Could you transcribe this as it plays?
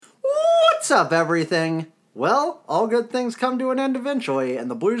What's up, everything? Well, all good things come to an end eventually, and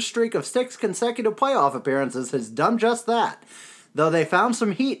the Blues' streak of 6 consecutive playoff appearances has done just that. Though they found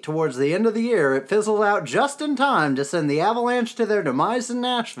some heat towards the end of the year, it fizzled out just in time to send the Avalanche to their demise in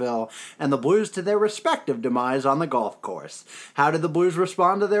Nashville and the Blues to their respective demise on the golf course. How did the Blues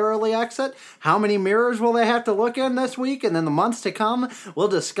respond to their early exit? How many mirrors will they have to look in this week and in the months to come? We'll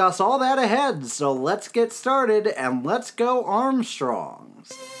discuss all that ahead, so let's get started and let's go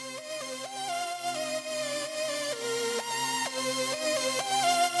Armstrongs.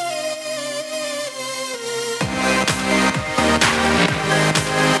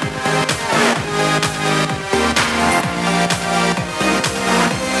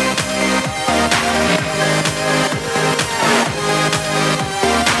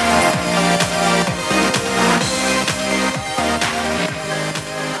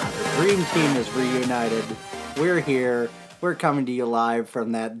 Team is reunited. We're here. We're coming to you live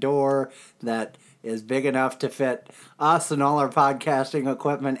from that door that is big enough to fit us and all our podcasting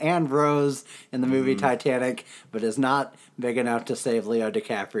equipment and Rose in the movie Titanic, but is not big enough to save Leo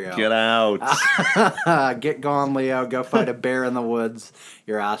DiCaprio. Get out. Get gone, Leo. Go fight a bear in the woods.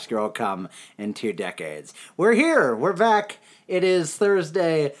 Your Oscar will come in 2 decades. We're here. We're back. It is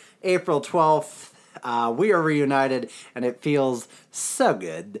Thursday, April 12th. We are reunited, and it feels so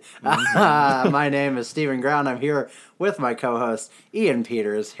good. My name is Stephen Ground. I'm here with my co-host, Ian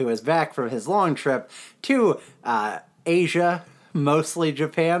Peters, who is back from his long trip to Asia, mostly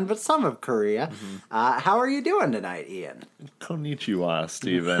Japan, but some of Korea. How are you doing tonight, Ian? Konnichiwa,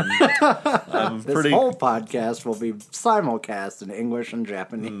 Stephen. This whole podcast will be simulcast in English and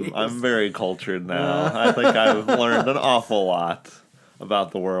Japanese. I'm very cultured now. I think I've learned an awful lot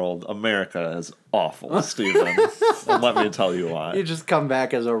about the world. America is awful, Stephen. And let me tell you why. You just come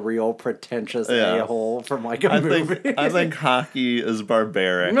back as a real pretentious a-hole from like a movie. I think hockey is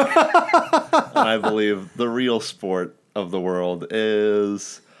barbaric. And I believe the real sport of the world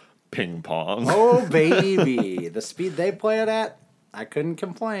is ping pong. Oh, baby. The speed they play it at, I couldn't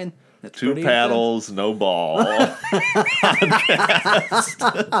complain. It's 2 paddles, intense. No ball.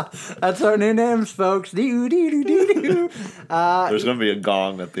 That's our new names, folks. There's going to be a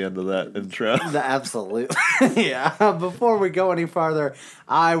gong at the end of that intro. Absolutely. Yeah. Before we go any farther,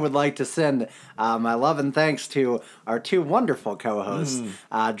 I would like to send my love and thanks to our 2 wonderful co-hosts,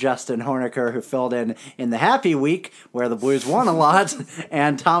 Justin Horniker, who filled in the happy week where the Blues won a lot,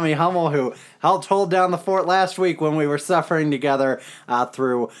 and Tommy Hummel, who helped hold down the fort last week when we were suffering together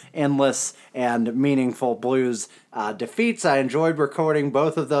through endless and meaningful Blues defeats. I enjoyed recording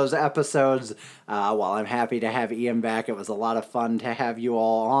both of those episodes. While I'm happy to have Ian back, it was a lot of fun to have you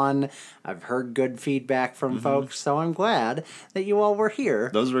all on. I've heard good feedback from folks, so I'm glad that you all were here.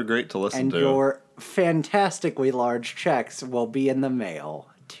 Those were great to listen to. And your fantastically large checks will be in the mail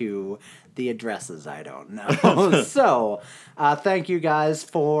to the addresses I don't know. So, thank you guys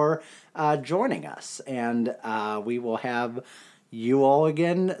for joining us, and we will have you all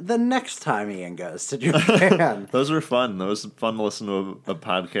again the next time Ian goes to Japan. Those were fun. That was fun to listen to a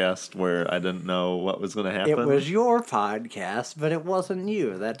podcast where I didn't know what was going to happen. It was your podcast, but it wasn't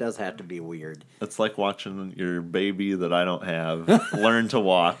you. That does have to be weird. It's like watching your baby that I don't have learn to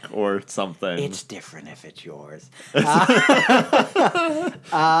walk or something. It's different if it's yours. So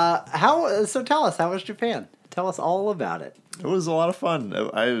tell us, how was Japan? Tell us all about it. It was a lot of fun.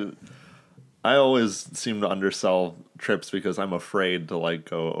 I always seem to undersell trips because I'm afraid to like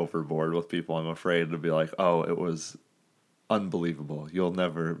go overboard with people. I'm afraid to be like, oh, it was unbelievable. You'll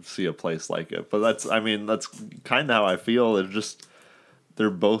never see a place like it. But that's kind of how I feel. They're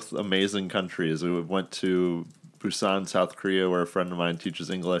both amazing countries. We went to Busan, South Korea, where a friend of mine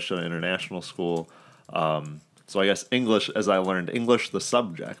teaches English at an international school. So I guess English, as I learned, English the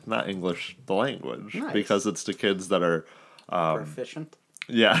subject, not English the language. Nice. Because it's to kids that are proficient.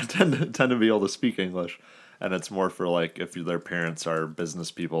 Yeah, tend to be able to speak English. And it's more for, like, if their parents are business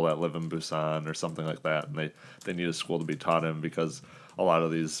people that live in Busan or something like that, and they need a school to be taught in, because a lot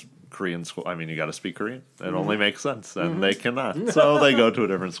of these Korean school, I mean, you got to speak Korean. It only makes sense, and they cannot. So they go to a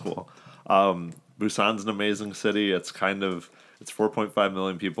different school. Busan's an amazing city. It's 4.5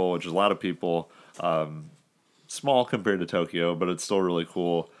 million people, which is a lot of people. Small compared to Tokyo, but it's still really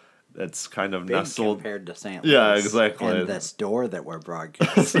cool. It's kind of big nestled compared to St. Louis. Yeah, exactly. And this door that we're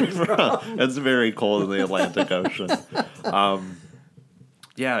broadcasting from. It's very cold in the Atlantic Ocean.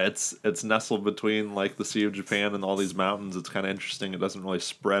 It's nestled between like the Sea of Japan and all these mountains. It's kind of interesting. It doesn't really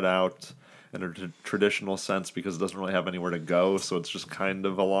spread out in a traditional sense because it doesn't really have anywhere to go. So it's just kind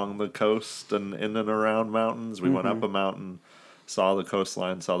of along the coast and in and around mountains. We went up a mountain, saw the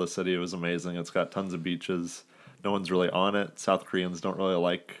coastline, saw the city. It was amazing. It's got tons of beaches. No one's really on it. South Koreans don't really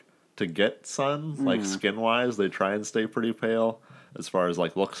like to get sun, like skin wise. They try and stay pretty pale as far as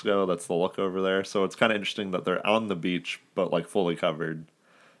like looks go. That's the look over there. So it's kind of interesting that they're on the beach but like fully covered.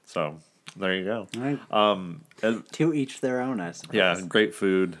 So there you go. Right. To each their own, I suppose. Yeah, great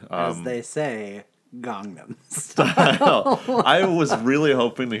food. As they say, Gangnam I was really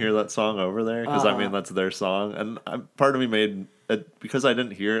hoping to hear that song over there because I mean that's their song, and part of me made it because I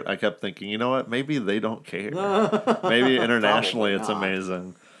didn't hear it. I kept thinking, you know what? Maybe they don't care. Maybe internationally it's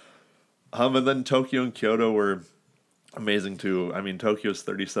amazing. And then Tokyo and Kyoto were amazing too. I mean, Tokyo's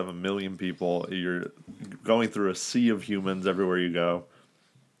 37 million people. You're going through a sea of humans everywhere you go.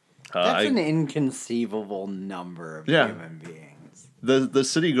 That's an inconceivable number of human beings. The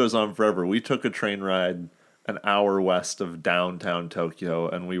city goes on forever. We took a train ride an hour west of downtown Tokyo,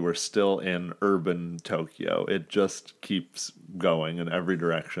 and we were still in urban Tokyo. It just keeps going in every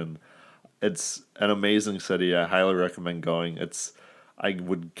direction. It's an amazing city. I highly recommend going. I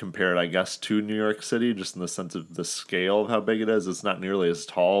would compare it, I guess, to New York City, just in the sense of the scale of how big it is. It's not nearly as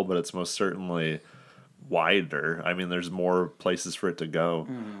tall, but it's most certainly wider. I mean, there's more places for it to go.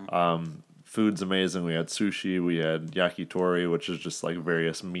 Food's amazing. We had sushi, we had yakitori, which is just like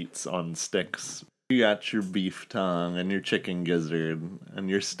various meats on sticks. You got your beef tongue and your chicken gizzard and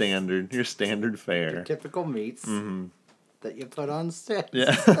your standard fare. Your typical meats that you put on sticks.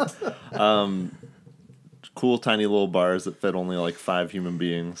 Yeah. Cool tiny little bars that fit only like 5 human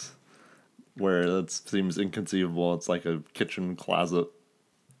beings. Where that seems inconceivable. It's like a kitchen closet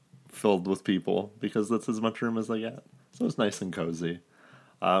filled with people because that's as much room as they get. So it's nice and cozy.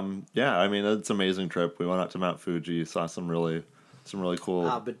 Yeah, I mean, it's an amazing trip. We went out to Mount Fuji, saw some really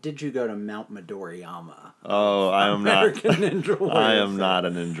cool. But did you go to Mount Midoriyama? Oh, I am American Ninja Warrior. I am not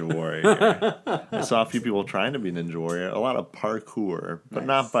a ninja warrior. I saw a few people trying to be ninja warrior. A lot of parkour, but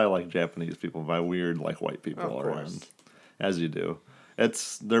not by like Japanese people, by weird like white people around. As you do.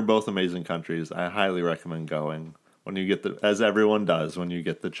 They're both amazing countries. I highly recommend going when you get as everyone does when you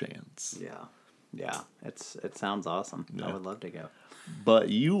get the chance. Yeah. It sounds awesome. Yeah. I would love to go. But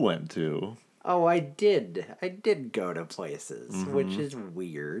you went to. Oh, I did. I did go to places, which is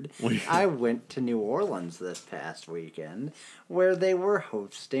weird. I went to New Orleans this past weekend, where they were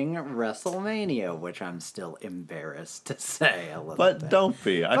hosting WrestleMania, which I'm still embarrassed to say a little bit. But don't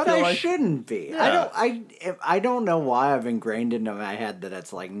be. I shouldn't be. Yeah. I don't know why I've ingrained into my head that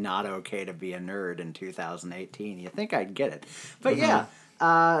it's like not okay to be a nerd in 2018. You think I'd get it, but yeah.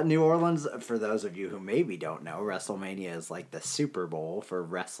 New Orleans, for those of you who maybe don't know, WrestleMania is like the Super Bowl for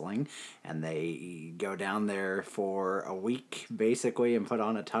wrestling, and they go down there for a week, basically, and put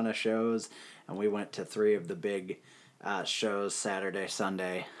on a ton of shows, and we went to 3 of the big shows, Saturday,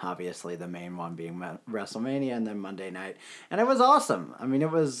 Sunday, obviously the main one being WrestleMania, and then Monday night, and it was awesome. I mean,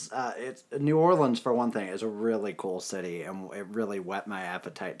 it's New Orleans, for one thing, is a really cool city, and it really whet my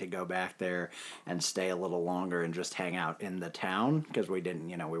appetite to go back there and stay a little longer and just hang out in the town, because we didn't,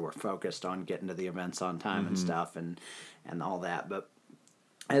 we were focused on getting to the events on time and stuff, and all that, but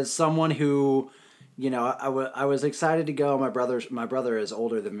as someone who... I was excited to go. My brother is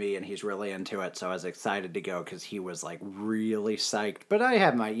older than me, and he's really into it, so I was excited to go because he was like really psyched. But I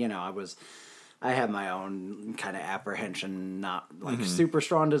had my, I had my own kind of apprehension, not like super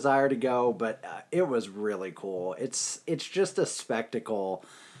strong desire to go, but it was really cool. It's just a spectacle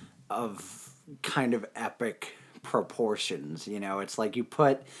of kind of epic proportions. It's like you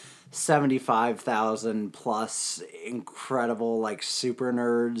put 75,000 plus incredible like super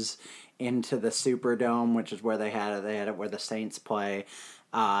nerds into the Superdome, which is where they had it where the Saints play,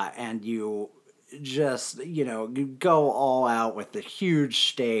 and you just you go all out with the huge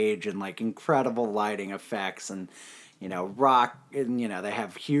stage and like incredible lighting effects and rock, and they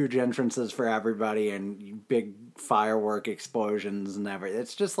have huge entrances for everybody and big firework explosions and everything.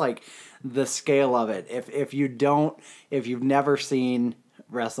 It's just like the scale of it. If you've never seen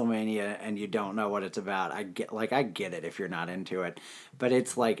WrestleMania and you don't know what it's about, I get it if you're not into it, but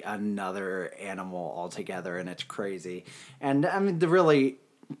it's like another animal altogether, and it's crazy. And I mean,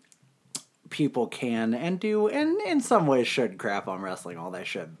 people can and do, and in some ways should crap on wrestling all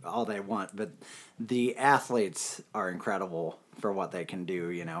they want, but the athletes are incredible for what they can do,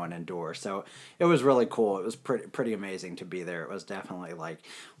 and endure. So it was really cool. It was pretty amazing to be there. It was definitely like,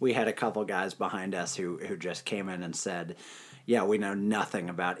 we had a couple guys behind us who just came in and said, yeah, we know nothing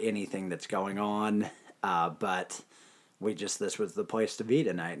about anything that's going on, but this was the place to be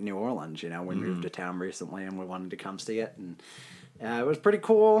tonight in New Orleans. We moved to town recently and we wanted to come see it, and it was pretty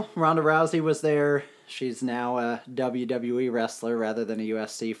cool. Ronda Rousey was there. She's now a WWE wrestler rather than a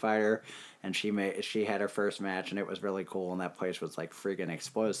UFC fighter, and she had her first match, and it was really cool, and that place was like friggin'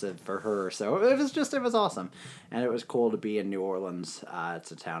 explosive for her. So it was awesome, and it was cool to be in New Orleans.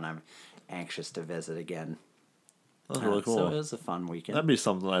 It's a town I'm anxious to visit again. That's really cool. So it was a fun weekend. That'd be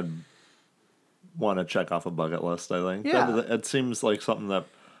something I'd want to check off a bucket list, I think. Yeah. It seems like something that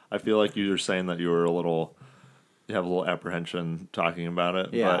I feel like you were saying that you have a little apprehension talking about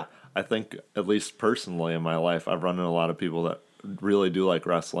it. Yeah. But I think, at least personally in my life, I've run into a lot of people that really do like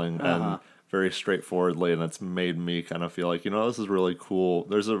wrestling and very straightforwardly, and it's made me kind of feel like, this is really cool.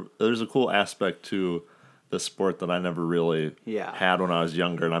 There's a cool aspect to the sport that I never really had when I was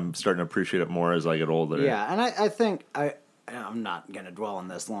younger, and I'm starting to appreciate it more as I get older. Yeah, and I think I'm not going to dwell on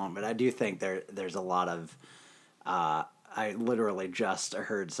this long, but I do think there's a lot of I literally just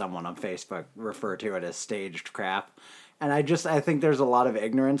heard someone on Facebook refer to it as staged crap. And I think there's a lot of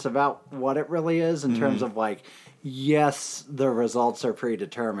ignorance about what it really is in terms of like, yes, the results are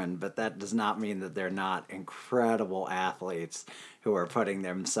predetermined, but that does not mean that they're not incredible athletes who are putting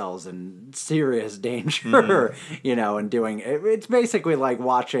themselves in serious danger, and doing it. It's basically like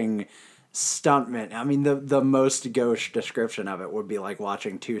watching stuntmen. I mean, the most gauche description of it would be like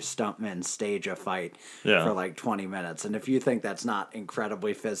watching two stuntmen stage a fight for like 20 minutes. And if you think that's not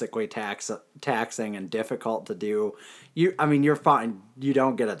incredibly physically taxing and difficult to do, you're fine. You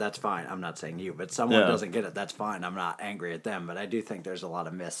don't get it, that's fine. I'm not saying you, but someone doesn't get it, that's fine. I'm not angry at them, but I do think there's a lot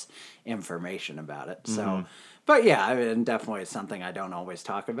of misinformation about it. So, but yeah, definitely it's something I don't always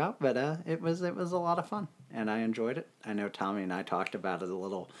talk about, but it was a lot of fun, and I enjoyed it. I know Tommy and I talked about it a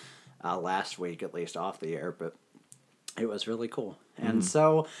little last week, at least off the air, but it was really cool. And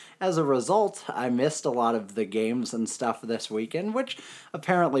so, as a result, I missed a lot of the games and stuff this weekend, which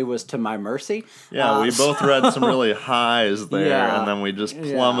apparently was to my mercy. Yeah, we both read some really highs there, and then we just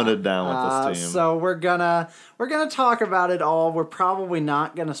plummeted down with this team. So we're gonna talk about it all. We're probably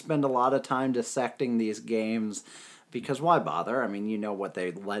not gonna spend a lot of time dissecting these games, because why bother? I mean, you know what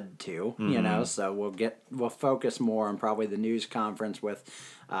they led to, so we'll focus more on probably the news conference with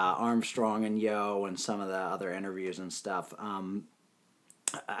Armstrong and Yo and some of the other interviews and stuff.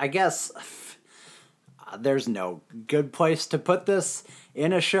 I guess there's no good place to put this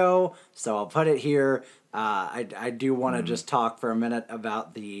in a show, so I'll put it here. I do want to just talk for a minute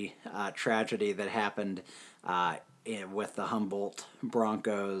about the tragedy that happened with the Humboldt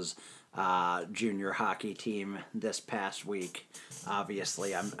Broncos junior hockey team this past week.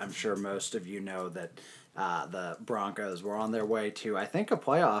 Obviously, I'm sure most of you know that the Broncos were on their way to, I think, a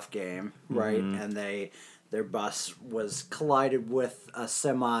playoff game, right? And their bus was collided with a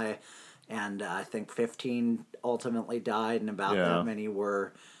semi, and I think 15 ultimately died, and about that many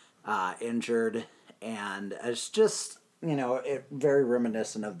were injured. And it's just, it very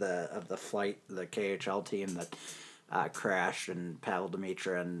reminiscent of the flight, the KHL team that crashed, and Pavel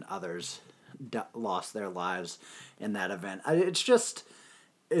Demitra and others lost their lives in that event. It's just,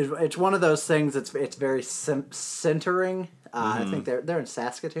 it's one of those things. It's very centering. I think they're in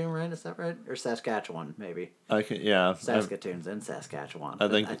Saskatoon, right? Is that right? Or Saskatchewan, maybe. Saskatoon's in Saskatchewan.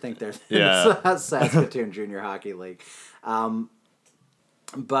 I think there's Saskatoon Junior Hockey League,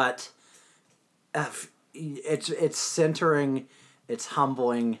 but it's centering. It's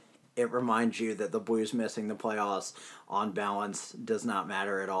humbling. It reminds you that the Blues missing the playoffs on balance does not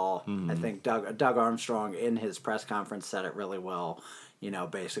matter at all. I think Doug Armstrong in his press conference said it really well.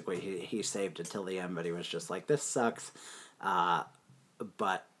 Basically he saved it till the end, but he was just like, this sucks.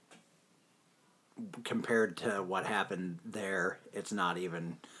 But compared to what happened there, it's not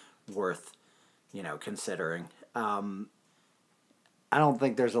even worth, considering. I don't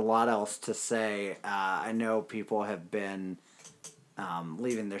think there's a lot else to say. I know people have been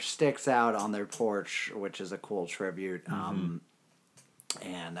leaving their sticks out on their porch, which is a cool tribute.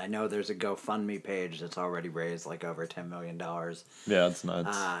 And I know there's a GoFundMe page that's already raised like over $10 million. Yeah, it's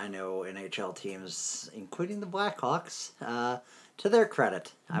nuts. I know NHL teams, including the Blackhawks, to their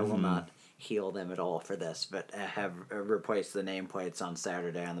credit, I will not heal them at all for this, but have replaced the nameplates on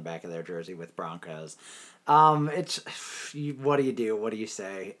Saturday on the back of their jersey with Broncos. It's, what do you do? What do you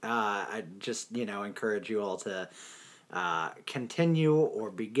say? I just, encourage you all to continue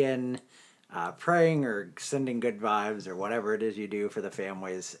or begin praying or sending good vibes or whatever it is you do for the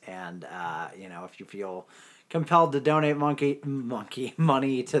families. And, if you feel compelled to donate monkey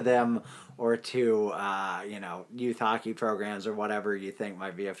money to them or to, youth hockey programs or whatever you think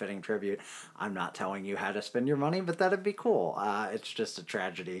might be a fitting tribute, I'm not telling you how to spend your money, but that'd be cool. It's just a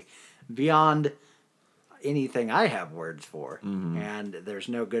tragedy beyond anything I have words for. And there's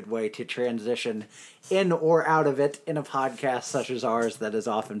no good way to transition in or out of it in a podcast such as ours that is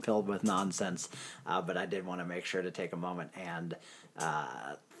often filled with nonsense. But I did want to make sure to take a moment and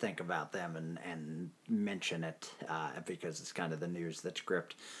think about them and mention it because it's kind of the news that's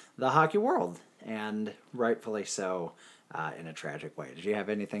gripped the hockey world, and rightfully so, in a tragic way. Did you have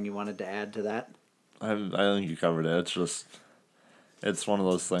anything you wanted to add to that? I think you covered it. It's one of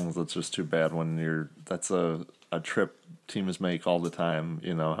those things that's just too bad when that's a trip teams make all the time.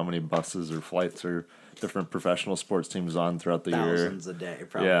 You know, how many buses or flights or different professional sports teams on throughout the year. Thousands a day,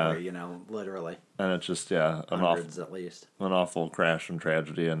 probably, Yeah. Literally. And it's just, Hundreds at least. An awful crash and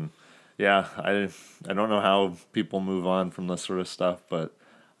tragedy. And yeah, I don't know how people move on from this sort of stuff, but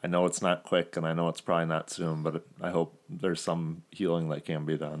I know it's not quick and I know it's probably not soon, but I hope there's some healing that can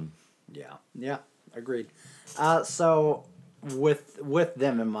be done. Yeah, agreed. So with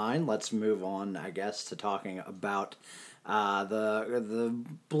them in mind, let's move on, I guess, to talking about the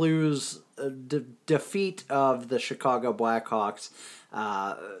Blues' defeat of the Chicago Blackhawks.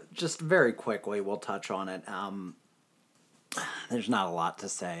 Just very quickly, we'll touch on it. There's not a lot to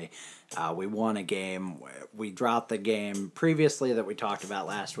say. We won a game. We dropped the game previously that we talked about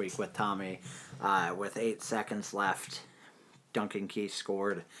last week with Tommy. With 8 seconds left, Duncan Keith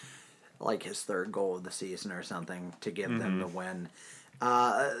scored like his third goal of the season or something to give them the win.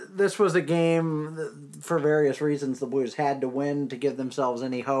 This was a game, for various reasons, the Blues had to win to give themselves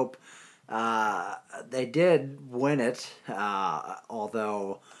any hope. They did win it,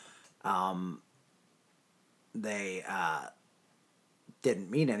 although they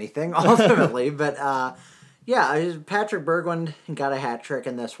didn't mean anything ultimately. But Patrick Berglund got a hat trick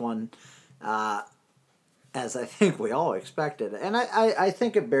in this one, as I think we all expected. And I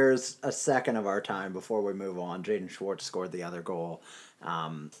think it bears a second of our time before we move on. Jaden Schwartz scored the other goal.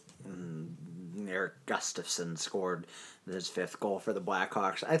 Eric Gustafsson scored his 5th goal for the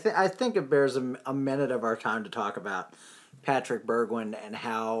Blackhawks. I think it bears a minute of our time to talk about Patrick Berglund and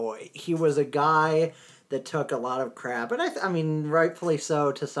how he was a guy that took a lot of crap, and I mean rightfully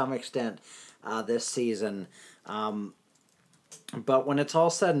so to some extent this season. But when it's all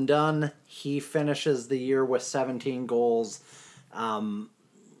said and done, he finishes the year with 17 goals.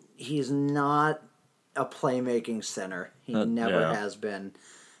 He's not a playmaking center. He never has been.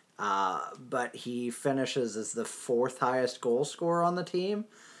 But he finishes as the 4th highest goal scorer on the team,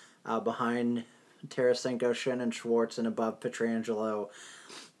 behind Tarasenko, Shin, and Schwartz, and above Pietrangelo.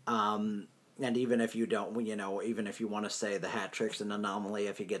 And even if you don't, even if you want to say the hat trick's an anomaly,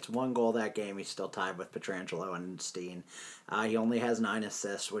 if he gets 1 goal that game, he's still tied with Pietrangelo and Steen. He only has 9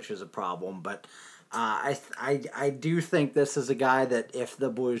 assists, which is a problem. But I do think this is a guy that if the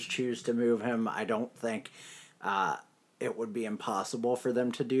Blues choose to move him, I don't think it would be impossible for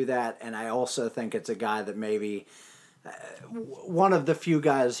them to do that. And I also think it's a guy that maybe one of the few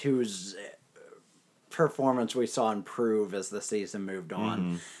guys whose performance we saw improve as the season moved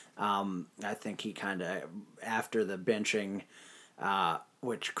on. I think he kind of, after the benching,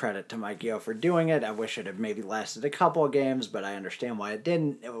 which credit to Mike Yeo for doing it. I wish it had maybe lasted a couple of games, but I understand why it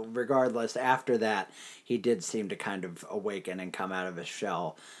didn't. Regardless, after that, he did seem to kind of awaken and come out of his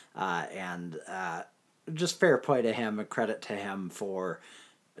shell. And just fair play to him and credit to him for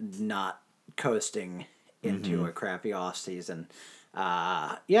not coasting into a crappy offseason.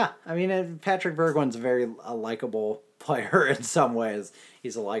 I mean, Patrick Berglund's a likable player in some ways.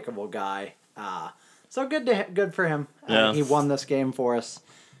 He's a likable guy. So good for him. Yeah. He won this game for us.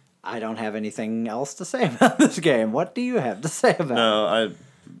 I don't have anything else to say about this game. What do you have to say about it? No,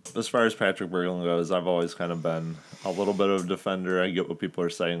 as far as Patrick Berglund goes, I've always kind of been a little bit of a defender. I get what people are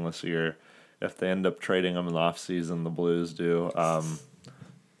saying this year. If they end up trading him in the offseason, the Blues do,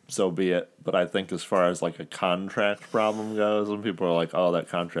 so be it. But I think as far as like a contract problem goes, when people are like, oh, that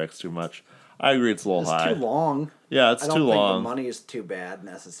contract's too much, I agree it's a little high. It's too long. Yeah, it's too long. I don't think the money is too bad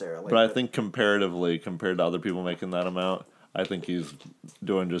necessarily. But I think comparatively, compared to other people making that amount, I think he's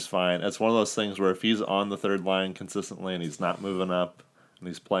doing just fine. It's one of those things where if he's on the third line consistently and he's not moving up and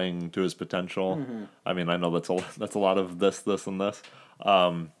he's playing to his potential, I mean, I know that's a lot of this, and this.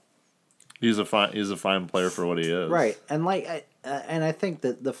 He's a fine player for what he is. Right, and I think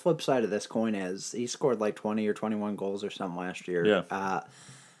that the flip side of this coin is he scored like 20 or 21 goals or something last year. Yeah.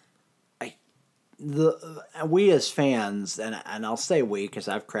 We as fans, and I'll say we because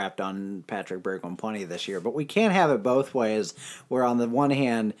I've crapped on Patrick Berglund plenty this year, but we can't have it both ways. Where on the one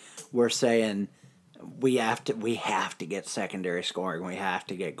hand we're saying we have to get secondary scoring, we have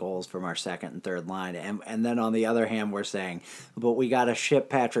to get goals from our second and third line, and then on the other hand we're saying, but we got to ship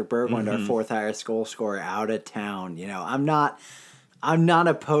Patrick Berglund, our 4th highest goal scorer, out of town. I'm not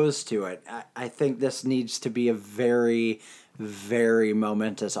opposed to it. I think this needs to be a very, very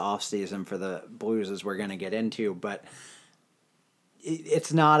momentous offseason for the Blues as we're going to get into, but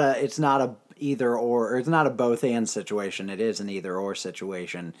it's not a either or it's not a both and situation. It is an either or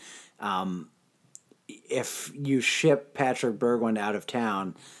situation. If you ship Patrick Berglund out of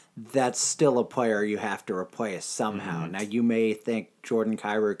town, that's still a player you have to replace somehow. Now, you may think Jordan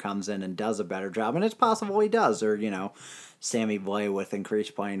Kyrou comes in and does a better job, and it's possible he does, or, Sammy Blay with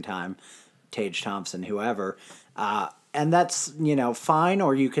increased playing time, Tage Thompson, whoever. And that's, fine,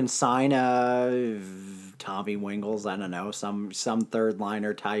 or you can sign a Tommy Wingles, I don't know, some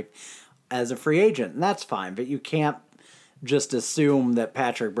third-liner type as a free agent, and that's fine, but you can't just assume that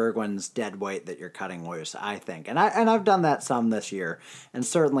Patrick Berglund's dead weight that you're cutting loose, I think. And I've done that some this year, and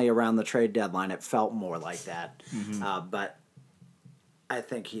certainly around the trade deadline it felt more like that. But I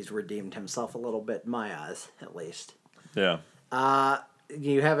think he's redeemed himself a little bit in my eyes, at least. Yeah. Do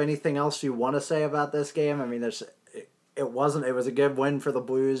you have anything else you want to say about this game? I mean, it was a good win for the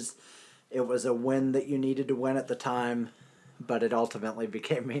Blues. It was a win that you needed to win at the time, but it ultimately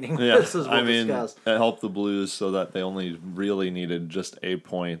became meaningless, as we'll discuss. It helped the Blues so that they only really needed just a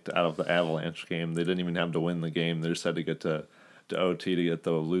point out of the Avalanche game. They didn't even have to win the game. They just had to get to OT to get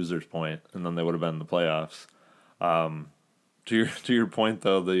the loser's point, and then they would have been in the playoffs. To your point,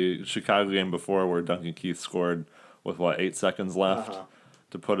 though, the Chicago game before where Duncan Keith scored with, 8 seconds left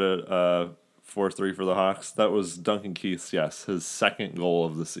to put it 4-3 for the Hawks, that was Duncan Keith's, his second goal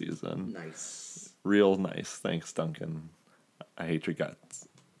of the season. Nice. Real nice. Thanks, Duncan. I hate your guts.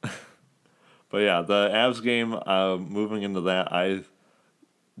 But yeah, the Avs game, moving into that, I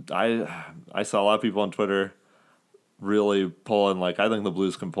saw a lot of people on Twitter really pulling, I think the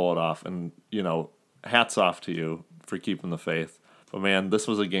Blues can pull it off. And, hats off to you for keeping the faith. But man, this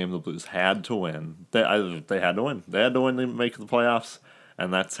was a game the Blues had to win. They had to win. They had to win to make the playoffs.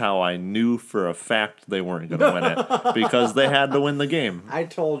 And that's how I knew for a fact they weren't going to win it, because they had to win the game. I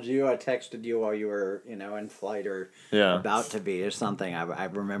told you, I texted you while you were, in flight or about to be or something. I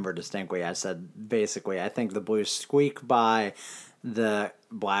remember distinctly. I said, basically, I think the Blues squeak by the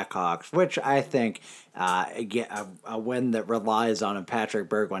Blackhawks, which I think a win that relies on a Patrick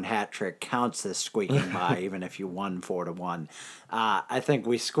Berglund hat trick counts as squeaking by, even if you won 4-1. I think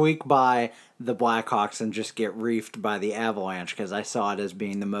we squeak by the Blackhawks and just get reefed by the Avalanche, because I saw it as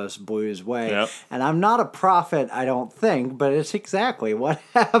being the most Blues way. Yep. And I'm not a prophet, I don't think, but it's exactly what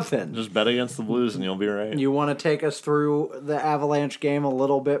happened. Just bet against the Blues and you'll be right. You want to take us through the Avalanche game a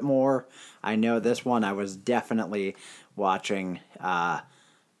little bit more? I know this one I was definitely watching WWE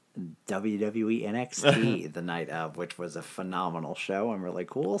NXT the night of, which was a phenomenal show and really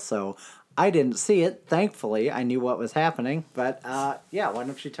cool. So I didn't see it. Thankfully, I knew what was happening. But why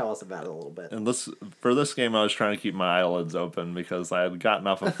don't you tell us about it a little bit? And for this game, I was trying to keep my eyelids open because I had gotten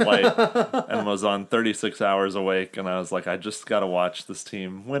off a flight and was on 36 hours awake. And I was like, I just got to watch this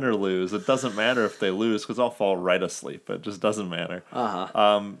team win or lose. It doesn't matter if they lose because I'll fall right asleep. It just doesn't matter.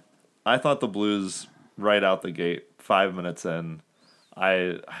 I thought the Blues right out the gate, 5 minutes in,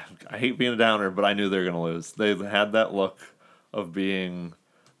 I hate being a downer, but I knew they were going to lose. They had that look of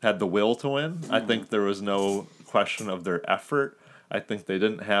had the will to win. I think there was no question of their effort. I think they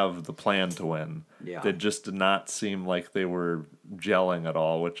didn't have the plan to win. Yeah. They just did not seem like they were gelling at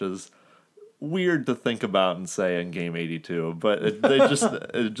all, which is weird to think about and say in game 82. But it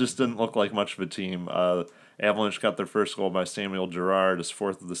just didn't look like much of a team. Avalanche got their first goal by Samuel Girard, his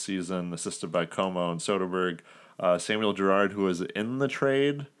fourth of the season, assisted by Como and Soderberg. Samuel Girard, who was in the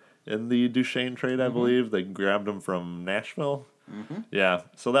Duchesne trade, I believe. They grabbed him from Nashville. Mm-hmm. Yeah,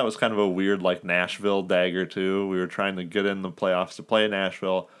 so that was kind of a weird, Nashville dagger, too. We were trying to get in the playoffs to play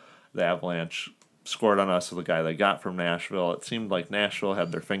Nashville. The Avalanche scored on us with a guy they got from Nashville. It seemed like Nashville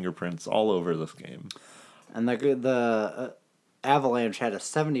had their fingerprints all over this game. And the Avalanche had a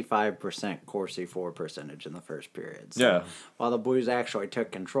 75% Corsi for percentage in the first period. So while the Blues actually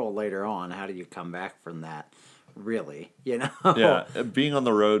took control later on, how do you come back from that? Really, Yeah, being on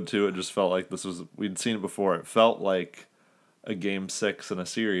the road too, it just felt like we'd seen it before. It felt like a game 6 in a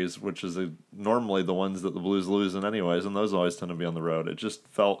series, which is normally the ones that the Blues lose in anyways, and those always tend to be on the road. It just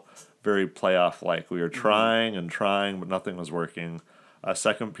felt very playoff-like. We were trying and trying, but nothing was working.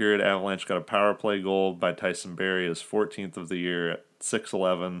 Second period, Avalanche got a power play goal by Tyson Barrie, his 14th of the year at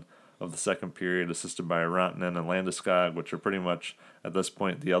 6:11 of the second period, assisted by Rantanen and Landeskog, which are pretty much, at this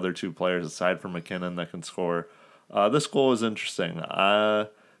point, the other two players, aside from McKinnon, that can score. This goal was interesting.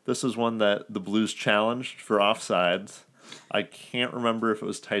 This is one that the Blues challenged for offsides. I can't remember if it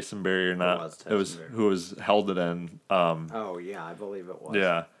was Tyson Barrie or not. It was who held it in. I believe it was.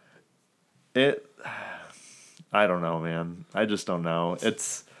 Yeah. I don't know, man. I just don't know.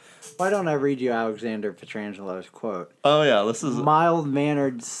 It's Why don't I read you Alexander Petrangelo's quote? Oh yeah, this is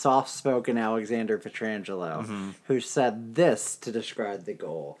Mild-mannered, soft-spoken Alexander Petrangelo, who said this to describe the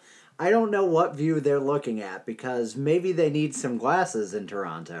goal. I don't know what view they're looking at because maybe they need some glasses in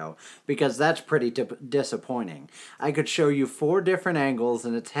Toronto because that's pretty disappointing. I could show you 4 different angles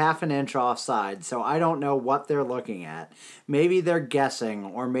and it's half an inch offside, so I don't know what they're looking at. Maybe they're guessing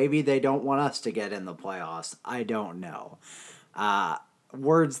or maybe they don't want us to get in the playoffs. I don't know.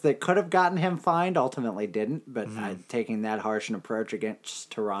 Words that could have gotten him fined ultimately didn't, but taking that harsh an approach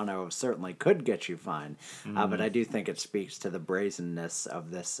against Toronto certainly could get you fined. But I do think it speaks to the brazenness of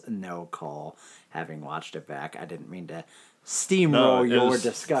this no call. Having watched it back, I didn't mean to steamroll your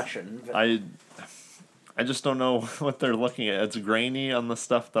discussion. But. I just don't know what they're looking at. It's grainy on the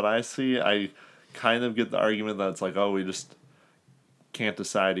stuff that I see. I kind of get the argument that it's like, oh, we just can't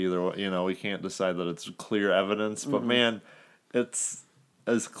decide either way. We can't decide that it's clear evidence. But man, it's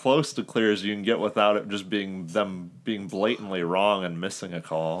as close to clear as you can get without it just being them being blatantly wrong and missing a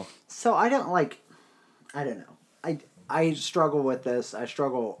call. So I don't know. I struggle with this. I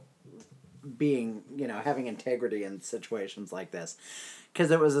struggle being, having integrity in situations like this.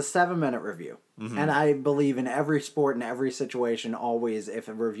 Because it was a 7-minute review. And I believe in every sport, in every situation, always, if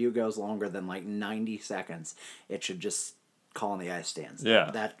a review goes longer than 90 seconds, it should just call on the ice stands. Yeah.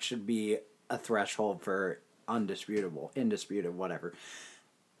 That should be a threshold for indisputed, whatever.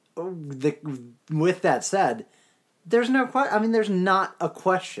 With that said, there's no question. I mean, there's not a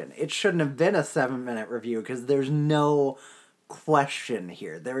question. It shouldn't have been a 7-minute review because there's no question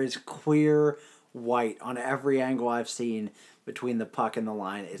here. There is clear white on every angle I've seen between the puck and the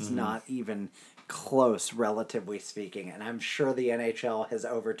line. It's not even close, relatively speaking. And I'm sure the NHL has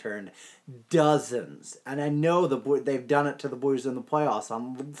overturned dozens. And I know they've done it to the Blues in the playoffs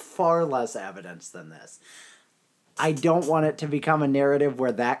on far less evidence than this. I don't want it to become a narrative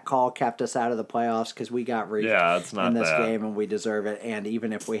where that call kept us out of the playoffs because we got reached in this game and we deserve it. And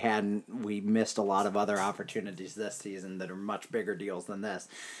even if we hadn't, we missed a lot of other opportunities this season that are much bigger deals than this.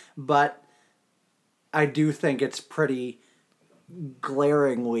 But I do think it's pretty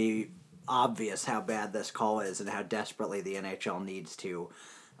glaringly obvious how bad this call is and how desperately the NHL needs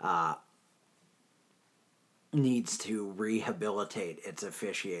to rehabilitate its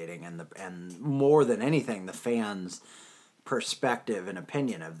officiating and more than anything the fans' perspective and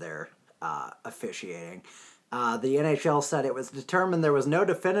opinion of their officiating. The NHL said it was determined there was no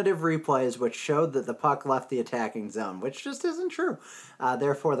definitive replays which showed that the puck left the attacking zone, which just isn't true.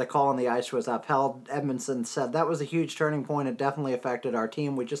 Therefore, the call on the ice was upheld. Edmondson said that was a huge turning point. It definitely affected our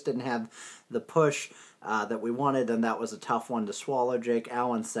team. We just didn't have the push that we wanted, and that was a tough one to swallow. Jake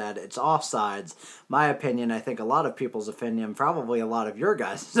Allen said, it's offsides. My opinion, I think a lot of people's opinion, probably a lot of your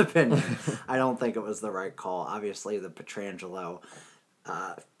guys' opinion, I don't think it was the right call. Obviously, the Petrangelo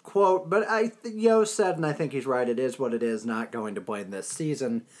quote, but Yo said, and I think he's right, it is what it is, not going to blame this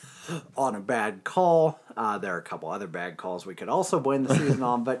season on a bad call. There are a couple other bad calls we could also blame the season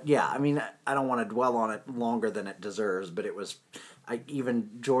on, but yeah, I mean, I don't want to dwell on it longer than it deserves, but it was,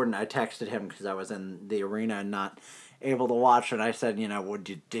 even Jordan, I texted him because I was in the arena and not able to watch, and I said,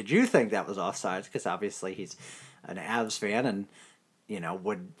 did you think that was offsides? Because obviously he's an Avs fan, and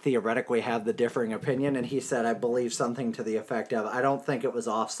would theoretically have the differing opinion, and he said, I believe something to the effect of, I don't think it was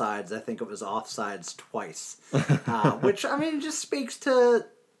offsides, I think it was offsides twice. Which, I mean, just speaks to,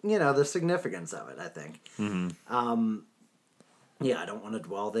 the significance of it, I think. I don't want to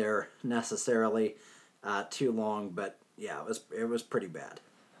dwell there necessarily too long, but yeah, it was pretty bad.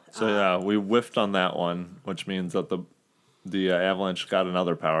 So we whiffed on that one, which means that the Avalanche got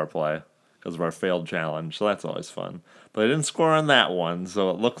another power play because of our failed challenge, so that's always fun. But they didn't score on that one, so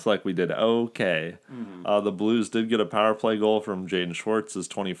it looks like we did okay. The Blues did get a power play goal from Jaden Schwartz, his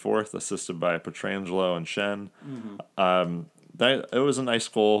 24th, assisted by Petrangelo and Shen. It was a nice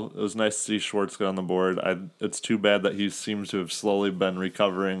goal. It was nice to see Schwartz get on the board. It's too bad that he seems to have slowly been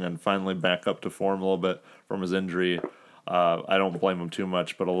recovering and finally back up to form a little bit from his injury. I don't blame him too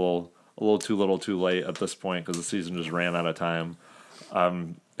much, but a little too little too late at this point because the season just ran out of time.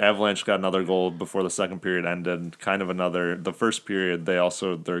 Avalanche got another goal before the second period ended. The first period,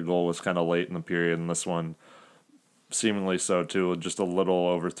 their goal was kind of late in the period, and this one seemingly so too, with just a little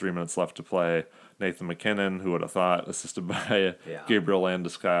over 3 minutes left to play. Nathan McKinnon, who would have thought, assisted by Gabriel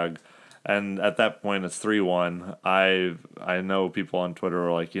Landeskog. And at that point, it's 3-1. I know people on Twitter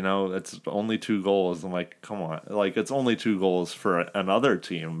are like, it's only 2 goals. I'm like, come on. Like, it's only 2 goals for another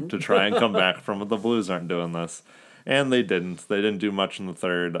team to try and come back from it. The Blues aren't doing this. And they didn't. They didn't do much in the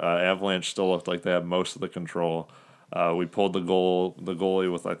third. Avalanche still looked like they had most of the control. We pulled the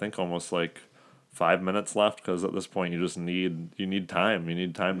goalie with, I think, almost like 5 minutes left because at this point you need time. You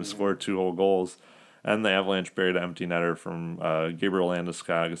need time to score 2 whole goals. And the Avalanche buried an empty netter from Gabriel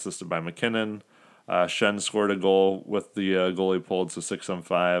Landeskog, assisted by McKinnon. Shen scored a goal with the goalie pulled, so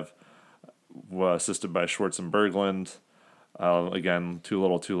 6-on-5, assisted by Schwartz and Berglund. Again, too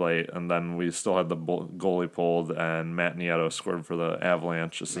little, too late. And then we still had the goalie pulled, and Matt Nieto scored for the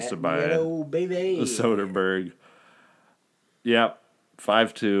Avalanche, assisted by Soderberg. Yep,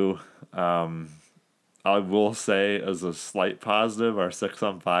 5-2. I will say, as a slight positive, our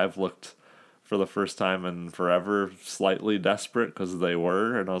 6-on-5 looked, for the first time in forever, slightly desperate, because they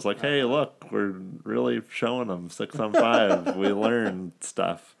were. And I was like, hey, look, we're really showing them 6-on-5. We learned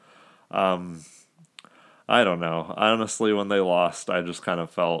stuff. I don't know. Honestly, when they lost, I just kind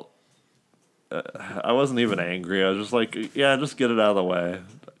of felt... I wasn't even angry. I was just like, yeah, just get it out of the way.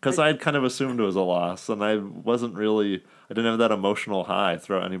 Because I had kind of assumed it was a loss, and I wasn't really... I didn't have that emotional high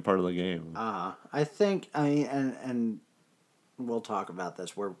throughout any part of the game. I think, and we'll talk about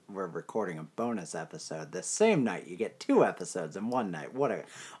this. We're recording a bonus episode this same night. You get 2 episodes in one night. What a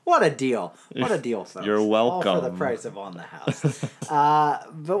deal! What a deal, folks! You're welcome. All for the price of On the House.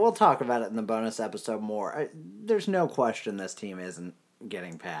 But we'll talk about it in the bonus episode more. There's no question this team isn't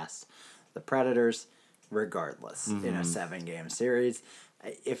getting past the Predators, regardless, in a 7-game series.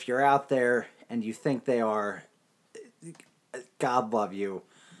 If you're out there and you think they are, God love you.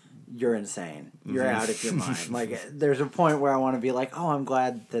 You're insane. You're out of your mind. Like, there's a point where I want to be like, oh, I'm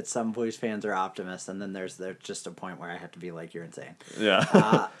glad that some Blues fans are optimists, and then there's just a point where I have to be like, you're insane.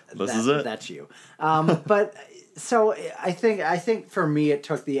 Yeah, this is it. That's you. But so I think for me it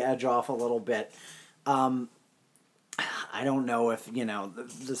took the edge off a little bit. I don't know if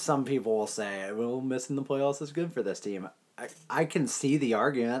some people will say, well, missing the playoffs is good for this team. I can see the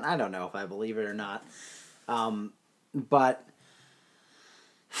argument. I don't know if I believe it or not, but.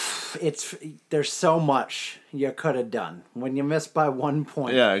 There's so much you could have done when you miss by 1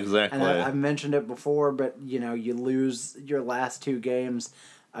 point. Yeah, exactly. And I've mentioned it before, but you lose your last 2 games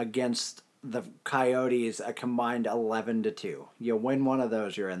against the Coyotes, a combined 11-2. You win one of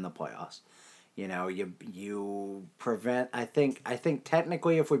those, you're in the playoffs. You prevent. I think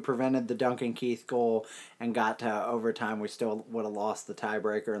technically, if we prevented the Duncan Keith goal and got to overtime, we still would have lost the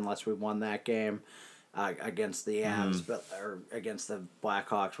tiebreaker unless we won that game. Against the Avs, or against the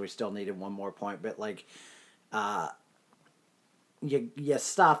Blackhawks, we still needed 1 more point. But you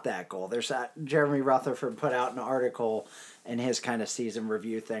stop that goal. There's Jeremy Rutherford put out an article in his kind of season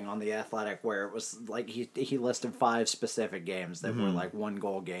review thing on The Athletic where it was like he listed 5 specific games that were like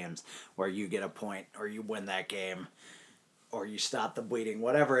 1-goal games where you get a point or you win that game or you stop the bleeding,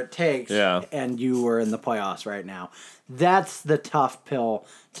 whatever it takes, and you were in the playoffs right now. That's the tough pill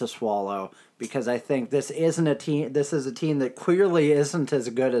to swallow. Because I think this is a team that clearly isn't as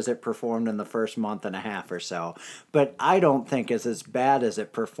good as it performed in the first month and a half or so. But I don't think it's as bad as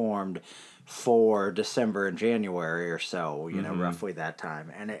it performed for December and January or so, roughly that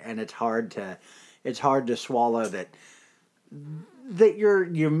time. And it's hard to swallow that your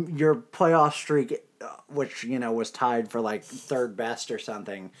playoff streak, which was tied for like 3rd best or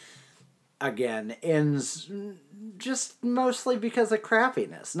something, again ends just mostly because of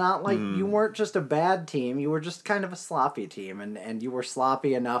crappiness. Not like you weren't just a bad team, you were just kind of a sloppy team, and you were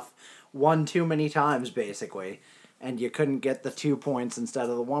sloppy enough 1 too many times basically, and you couldn't get the 2 points instead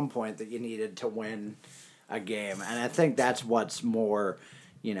of the 1 point that you needed to win a game. And I think that's what's more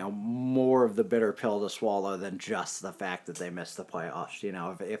of the bitter pill to swallow than just the fact that they missed the playoffs.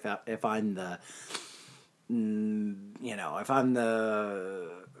 If I'm the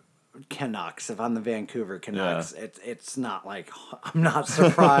Canucks, if I'm the Vancouver Canucks, it's not like I'm not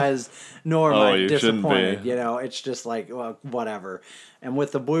surprised nor am I disappointed. It's just like, well, whatever. And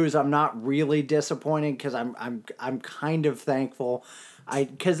with the Blues, I'm not really disappointed because I'm kind of thankful.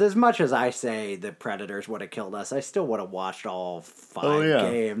 Because as much as I say the Predators would have killed us, I still would have watched all 5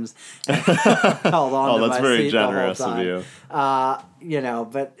 games. And held on to that's my very seat generous the whole of time. you.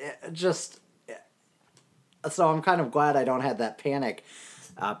 But so I'm kind of glad I don't have that panic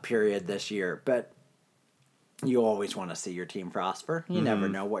period this year, but you always want to see your team prosper. You never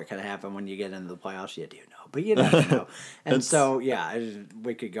know what can happen when you get into the playoffs. You do know, but you never know. And so,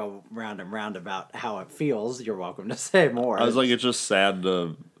 we could go round and round about how it feels. You're welcome to say more. I was like, it's just sad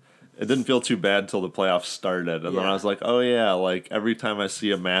to... It didn't feel too bad till the playoffs started. And then I was like, oh yeah, like every time I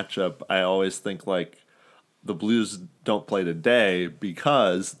see a matchup, I always think like, the Blues don't play today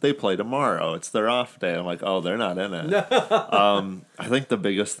because they play tomorrow. It's their off day. I'm like, oh, they're not in it. I think the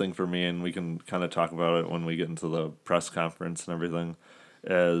biggest thing for me, and we can kind of talk about it when we get into the press conference and everything,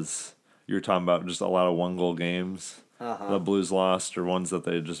 is you're talking about just a lot of 1-goal games. the Blues lost or ones that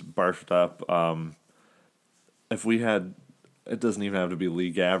they just barfed up. If we had, it doesn't even have to be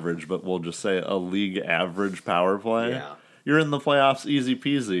league average, but we'll just say a league average power play. Yeah. You're in the playoffs easy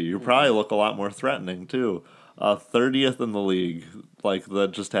peasy. You probably look a lot more threatening too. 30th in the league, like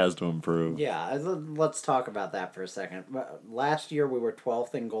that just has to improve. Yeah, let's talk about that for a second. Last year we were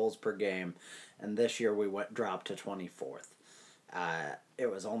 12th in goals per game, and this year we dropped to 24th.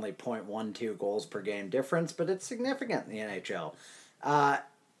 It was only 0.12 goals per game difference, but it's significant in the NHL.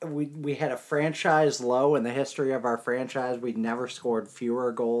 We had a franchise low in the history of our franchise. We'd never scored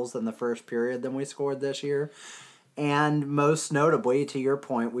fewer goals in the first period than we scored this year. And most notably, to your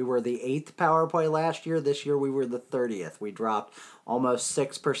point, we were the 8th power play last year. This year we were the 30th. We dropped almost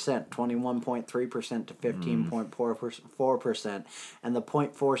 6%, 21.3% to 15.4%. And the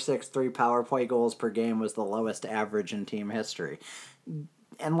 .463 power play goals per game was the lowest average in team history.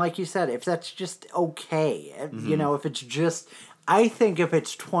 And like you said, if that's just okay, if it's just... I think if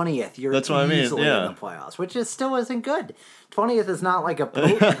it's 20th, you're easily in the playoffs, which still isn't good. 20th is not like a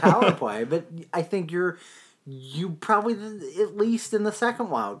potent power play, but I think you probably at least in the second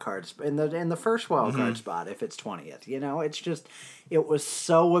wild card in the first wild card spot if it's 20th. It's just it was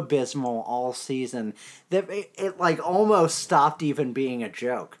so abysmal all season that it like almost stopped even being a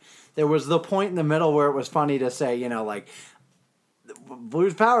joke. There was the point in the middle where it was funny to say, like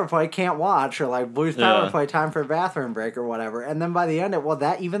Blues power play can't watch, or like Blues power play time for a bathroom break or whatever. And then by the end,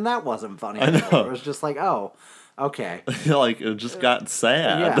 that wasn't funny anymore. It was just like, oh, okay. Like it just got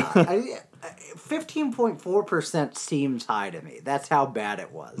sad. Yeah. 15.4% seems high to me. That's how bad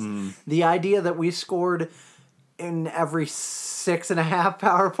it was. The idea that we scored in every 6.5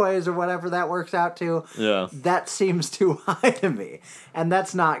 power plays or whatever that works out to, that seems too high to me. And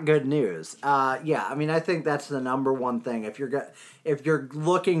that's not good news. I think that's the number one thing. If you're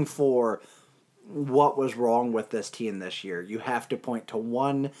looking for what was wrong with this team this year, you have to point to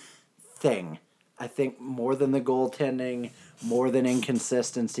one thing. I think more than the goaltending, more than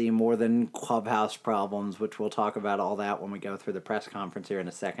inconsistency, more than clubhouse problems, which we'll talk about all that when we go through the press conference here in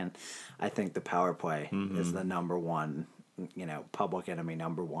a second. I think the power play is the number one, public enemy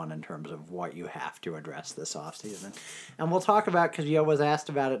number one in terms of what you have to address this offseason. And we'll talk about, because Yo was asked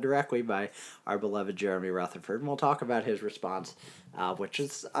about it directly by our beloved Jeremy Rutherford, and we'll talk about his response, which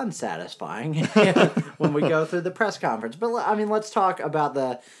is unsatisfying when we go through the press conference. But, let's talk about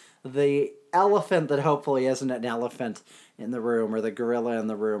the elephant that hopefully isn't an elephant in the room, or the gorilla in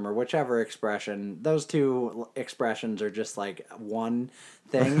the room, or whichever expression. Those two expressions are just like one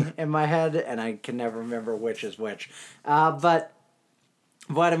thing in my head, and I can never remember which is which. But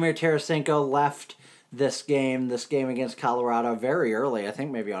Vladimir Tarasenko left this game against Colorado very early, I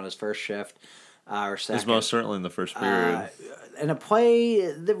think maybe on his first shift or second. It was most certainly in the first period. In a play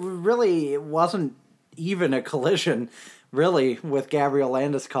that really wasn't even a collision, really, with Gabriel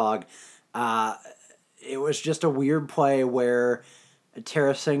Landeskog. It was just a weird play where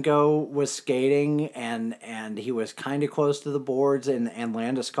Tarasenko was skating and he was kind of close to the boards, and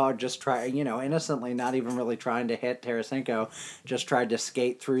Landeskog just tried, innocently, not even really trying to hit Tarasenko, just tried to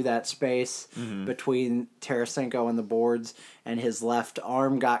skate through that space between Tarasenko and the boards, and his left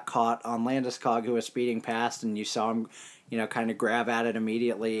arm got caught on Landeskog, who was speeding past, and you saw him kind of grab at it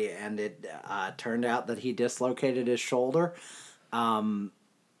immediately, and it turned out that he dislocated his shoulder.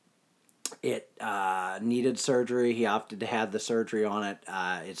 It needed surgery. He opted to have the surgery on it.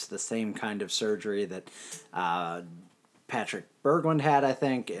 It's the same kind of surgery that Patrick Berglund had, I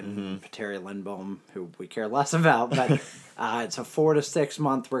think, and Terry Lindbohm, who we care less about. But it's a 4 to 6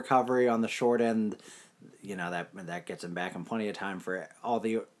 month recovery on the short end. That gets him back in plenty of time for all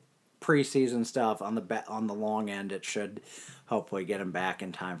the preseason stuff. On the long end, it should hopefully get him back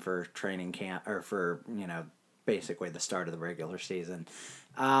in time for training camp, or for basically the start of the regular season.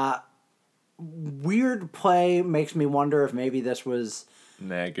 Weird play, makes me wonder if maybe this was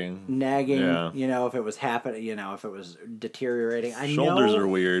nagging, if it was happening, if it was deteriorating. Shoulders are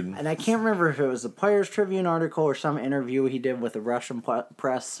weird. And I can't remember if it was a Players Tribune article or some interview he did with the Russian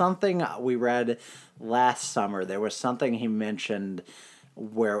press, something we read last summer. There was something he mentioned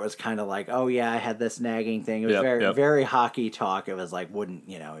where it was kind of like, oh yeah, I had this nagging thing. It was very hockey talk. It was like, it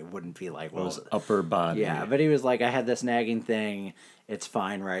wouldn't be like, well, it was upper body. Yeah, but he was like, I had this nagging thing. It's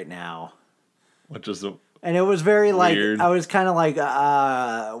fine right now. Which is and it was very weird. Like, I was kind of like,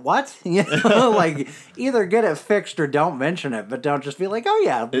 what? Like, either get it fixed or don't mention it, but don't just be like, oh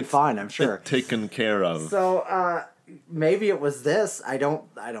yeah, it'll be fine, I'm sure. Taken care of. So, maybe it was this. I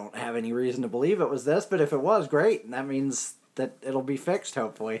don't have any reason to believe it was this, but if it was, great. That means that it'll be fixed,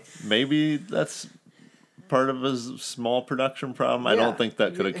 hopefully. Maybe that's part of his small production problem. I Yeah. don't think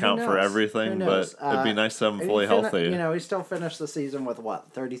that could Who account for knows? everything, Who but knows? it'd be nice to have him fully He healthy. he still finished the season with,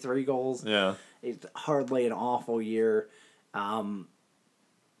 33 goals? Yeah. It's hardly an awful year. Yeah,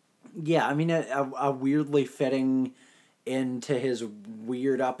 I mean, a weirdly fitting into his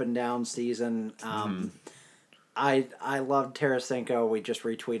weird up and down season. I loved Tarasenko. We just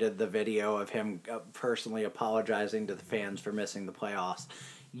retweeted the video of him personally apologizing to the fans for missing the playoffs.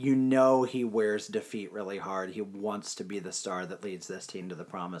 You know he wears defeat really hard. He wants to be the star that leads this team to the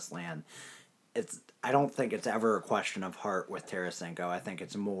promised land. I don't think it's ever a question of heart with Tarasenko. I think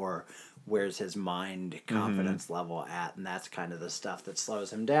it's more where's his mind confidence level at, and that's kind of the stuff that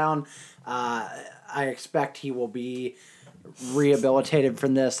slows him down. I expect he will be rehabilitated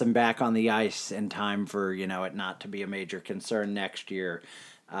from this and back on the ice in time for it not to be a major concern next year.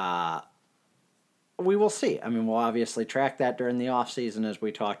 We will see. I mean, we'll obviously track that during the off season as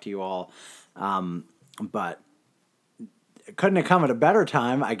we talk to you all, but it couldn't have come at a better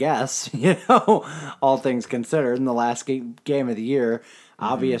time, I guess. All things considered, in the last game of the year.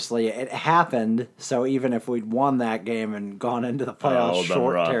 Obviously, it happened, so even if we'd won that game and gone into the playoffs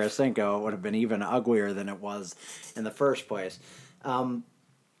short Tarasenko, it would have been even uglier than it was in the first place.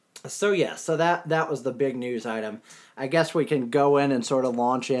 So that was the big news item. I guess we can go in and sort of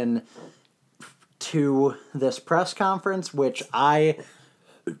launch in to this press conference, which I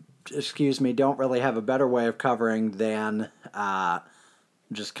don't really have a better way of covering than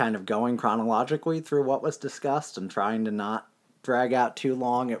just kind of going chronologically through what was discussed and trying to not drag out too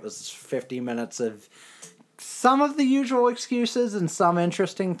long. It was 50 minutes of some of the usual excuses and some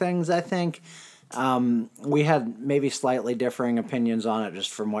interesting things, I think. We had maybe slightly differing opinions on it just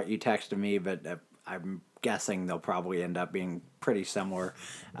from what you texted me, but I'm guessing they'll probably end up being pretty similar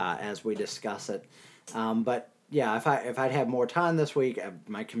as we discuss it. But yeah, if I'd had more time this week,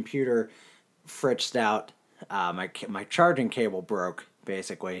 my computer fritzed out. My charging cable broke,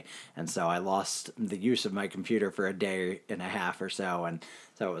 basically, and so I lost the use of my computer for a day and a half or so, and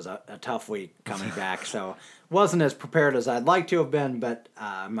so it was a tough week coming back. So wasn't as prepared as I'd like to have been, but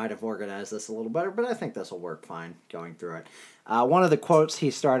I might have organized this a little better, but I think this will work fine going through it. One of the quotes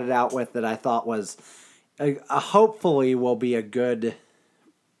he started out with that I thought was hopefully will be a good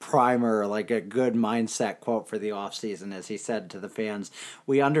primer, like a good mindset quote for the offseason, as he said to the fans,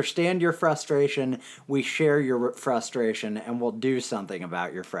 "We understand your frustration, we share your frustration, and we'll do something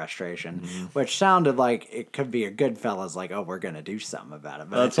about your frustration," which sounded like it could be a Goodfellas, like, oh, we're going to do something about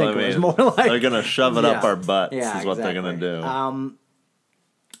it. But that's I think what I mean. It was more like, they're going to shove it up our butts is what they're going to do.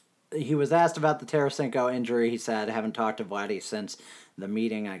 He was asked about the Tarasenko injury. He said, I haven't talked to Vladdy since the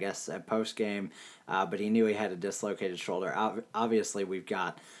meeting, I guess, at post-game, but he knew he had a dislocated shoulder. Obviously, we've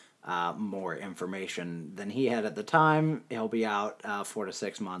got more information than he had at the time. He'll be out 4 to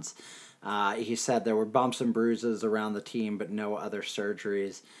 6 months. He said there were bumps and bruises around the team, but no other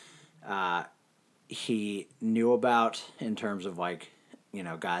surgeries he knew about in terms of,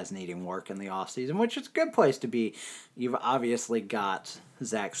 guys needing work in the offseason, which is a good place to be. You've obviously got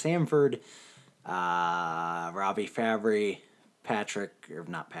Zach Sanford, Robbie Fabry, Carl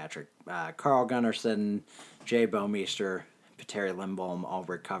Gunnarsson, Jay Bouwmeester, Terry Lindholm, all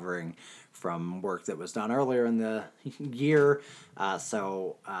recovering from work that was done earlier in the year.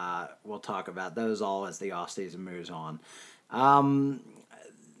 So we'll talk about those all as the offseason moves on.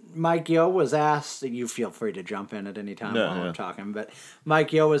 Mike Yeo was asked, you feel free to jump in at any time while I'm talking, but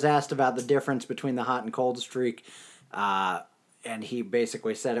Mike Yeo was asked about the difference between the hot and cold streak, and he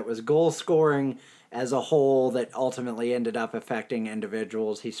basically said it was goal scoring as a whole that ultimately ended up affecting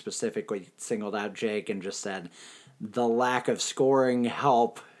individuals. He specifically singled out Jake and just said the lack of scoring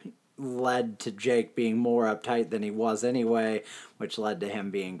help led to Jake being more uptight than he was anyway, which led to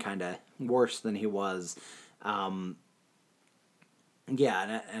him being kind of worse than he was. And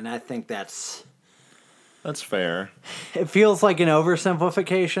I think that's fair. It feels like an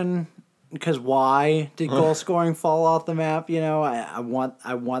oversimplification, because why did goal scoring fall off the map? I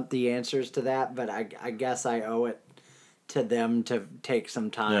want the answers to that, but I guess I owe it to them to take some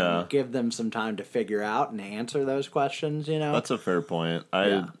time, give them some time to figure out and answer those questions. That's a fair point.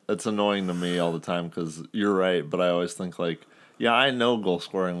 It's annoying to me all the time because you're right, but I always think I know goal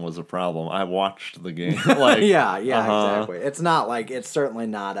scoring was a problem. I watched the game. Exactly. It's not it's certainly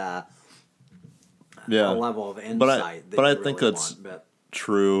not a level of insight. But I think it's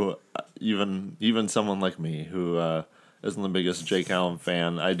true. Even someone like me who isn't the biggest Jake Allen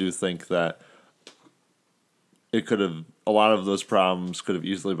fan, I do think that a lot of those problems could have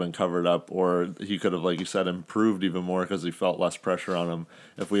easily been covered up, or he could have, like you said, improved even more because he felt less pressure on him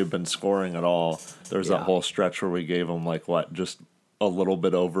if we had been scoring at all. There was that whole stretch where we gave him just a little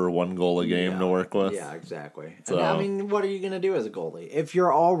bit over 1 goal a game to work with. Yeah, exactly. So, And, I mean, what are you going to do as a goalie? If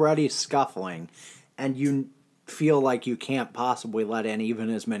you're already scuffling and you feel like you can't possibly let in even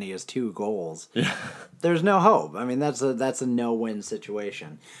as many as 2 goals, there's no hope. I mean, that's a no-win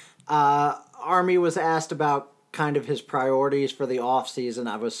situation. Army was asked about kind of his priorities for the off season.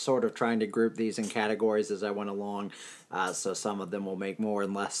 I was sort of trying to group these in categories as I went along, so some of them will make more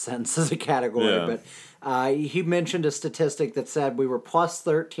and less sense as a category. Yeah. But he mentioned a statistic that said we were plus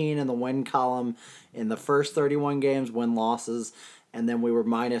 13 in the win column in the first 31 games, win losses, and then we were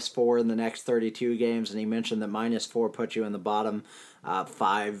minus 4 in the next 32 games. And he mentioned that minus 4 put you in the bottom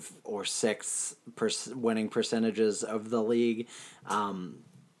 5 or 6 winning percentages of the league.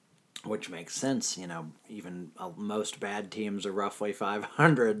 Which makes sense, even most bad teams are roughly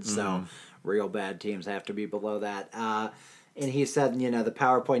 500, so real bad teams have to be below that. And he said, the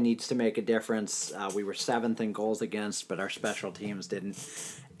power play needs to make a difference. We were 7th in goals against, but our special teams didn't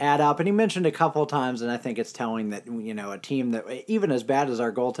add up. And he mentioned a couple of times, and I think it's telling that, a team that, even as bad as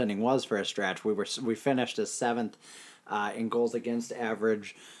our goaltending was for a stretch, we finished as 7th in goals against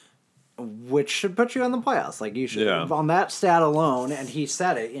average, which should put you in the playoffs. Like, you should, on that stat alone, and he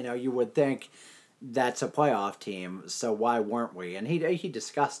said it, you would think that's a playoff team, so why weren't we? And he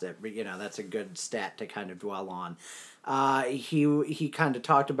discussed it, but, that's a good stat to kind of dwell on. He kind of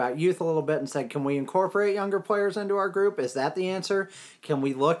talked about youth a little bit and said, can we incorporate younger players into our group? Is that the answer? Can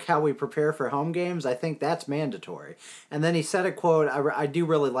we look how we prepare for home games? I think that's mandatory. And then he said a quote, I do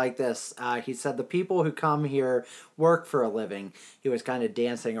really like this. He said, the people who come here work for a living. He was kind of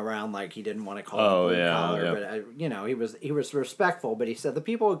dancing around like he didn't want to call it blue collar, but he was respectful, but he said, the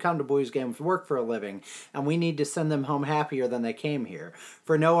people who come to Blues games work for a living, and we need to send them home happier than they came here,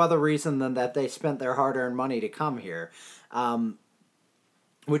 for no other reason than that they spent their hard-earned money to come here.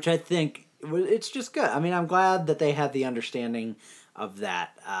 Which I think it's just good. I mean, I'm glad that they had the understanding of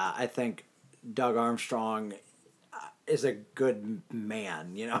that. I think Doug Armstrong is a good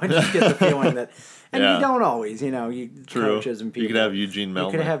man, I just get the feeling that, and you don't always, you coaches and people. You could have Eugene Melnyk.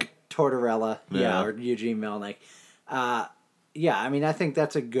 You could have Tortorella, or Eugene Melnyk. I mean, I think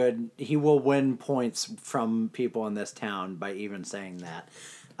that's he will win points from people in this town by even saying that.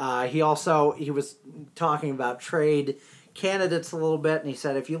 He was talking about trade candidates a little bit, and he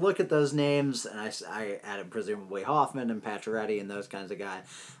said, if you look at those names, and I added presumably Hoffman and Pacioretty and those kinds of guys,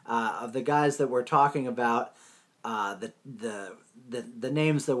 of the guys that we're talking about, the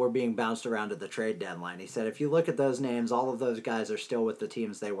names that were being bounced around at the trade deadline. He said, if you look at those names, all of those guys are still with the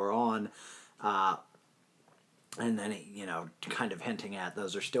teams they were on, and then, kind of hinting at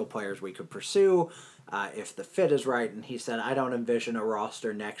those are still players we could pursue if the fit is right. And he said, I don't envision a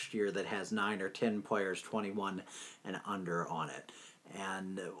roster next year that has 9 or 10 players 21 and under on it.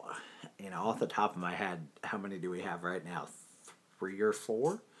 And, off the top of my head, how many do we have right now? 3 or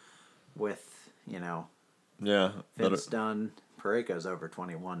 4 with, Fitz done. Parayko's over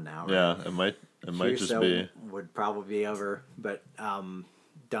 21 now, right? Yeah, it might just be. Would probably be over, but Dunn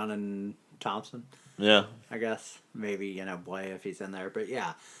and Thompson. Yeah. I guess. Maybe, Blay if he's in there. But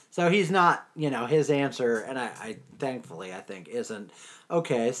yeah. So he's not, his answer, and I thankfully, I think, isn't,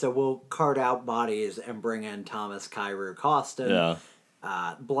 okay, so we'll cart out bodies and bring in Thomas, Kyrou, Costin,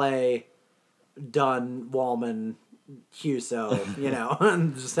 Blay, Dunn, Wallman, Huso,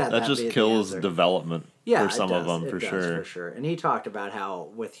 and just have that just kills development for some of them, for sure. And he talked about how,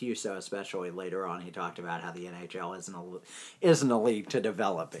 with Huso especially later on, he talked about how the NHL isn't a league to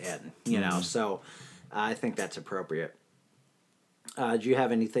develop in, so I think that's appropriate. Do you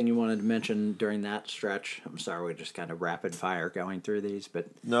have anything you wanted to mention during that stretch? I'm sorry, we're just kind of rapid fire going through these, but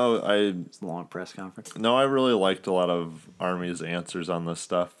it's a long press conference. No, I really liked a lot of Army's answers on this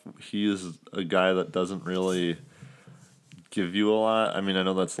stuff. He is a guy that doesn't really give you a lot. I mean, I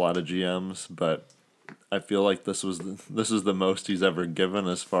know that's a lot of GMs, but I feel like this is the most he's ever given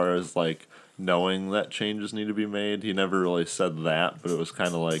as far as like knowing that changes need to be made. He never really said that, but it was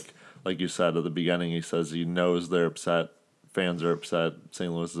kind of like you said at the beginning. He says he knows they're upset. Fans are upset.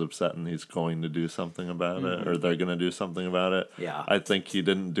 St. Louis is upset, and he's going to do something about it, or they're going to do something about it. Yeah. I think he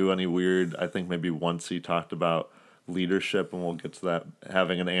didn't do any weird. I think maybe once he talked about leadership, and we'll get to that,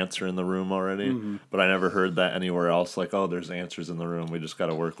 having an answer in the room already. But I never heard that anywhere else. Like, oh, there's answers in the room. We just got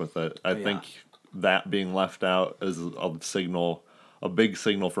to work with it. I think that being left out is a big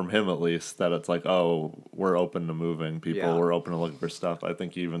signal from him at least, that it's like, oh, we're open to moving people. Yeah. We're open to looking for stuff. I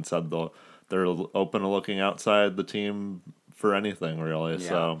think he even said they're open to looking outside the team for anything, really. Yeah.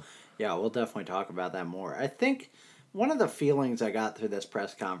 So yeah, we'll definitely talk about that more. I think one of the feelings I got through this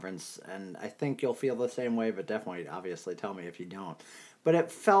press conference, and I think you'll feel the same way, but definitely, obviously, tell me if you don't. But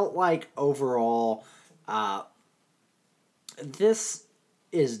it felt like overall, this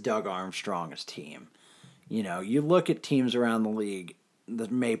is Doug Armstrong's team. You know, you look at teams around the league. The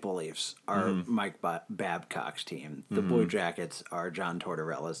Maple Leafs are Mike Babcock's team. The Blue Jackets are John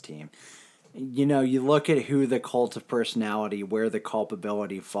Tortorella's team. You know, you look at who the cult of personality, where the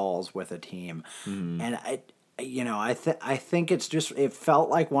culpability falls with a team, and I think it's just, it felt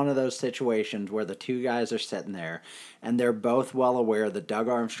like one of those situations where the two guys are sitting there, and they're both well aware that Doug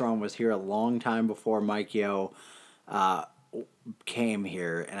Armstrong was here a long time before Mike Yeo came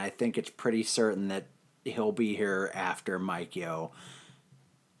here, and I think it's pretty certain that he'll be here after Mike Yeo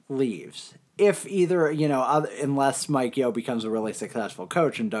leaves. If either, unless Mike Yeo becomes a really successful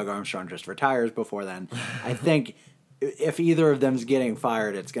coach and Doug Armstrong just retires before then, I think if either of them's getting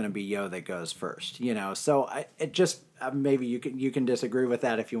fired, it's going to be Yeo that goes first. So maybe you can disagree with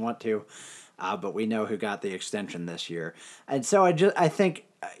that if you want to, but we know who got the extension this year, and so I think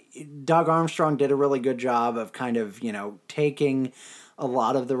Doug Armstrong did a really good job of kind of taking a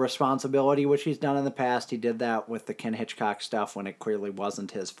lot of the responsibility, which he's done in the past. He did that with the Ken Hitchcock stuff when it clearly wasn't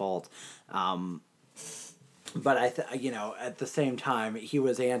his fault. But at the same time, he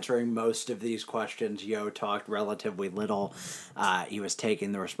was answering most of these questions. Yeo talked relatively little. He was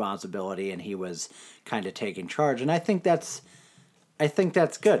taking the responsibility and he was kind of taking charge. And I think that's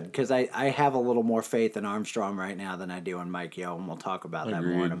good because I have a little more faith in Armstrong right now than I do in Mike Yeo, and we'll talk about that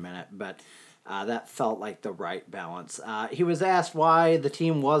more in a minute. But that felt like the right balance. He was asked why the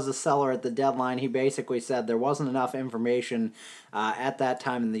team was a seller at the deadline. He basically said there wasn't enough information at that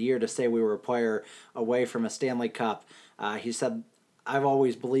time in the year to say we were a player away from a Stanley Cup. He said, I've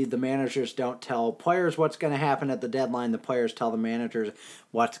always believed the managers don't tell players what's going to happen at the deadline. The players tell the managers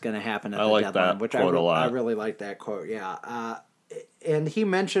what's going to happen at the deadline. That which quote a lot. I really like that quote, yeah. And he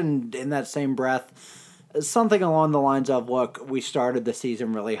mentioned in that same breath something along the lines of, look, we started the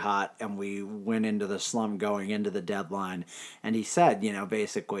season really hot and we went into the slump going into the deadline. And he said,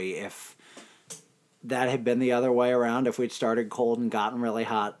 basically, if that had been the other way around, if we'd started cold and gotten really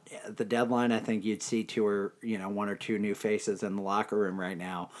hot at the deadline, I think you'd see one or two new faces in the locker room right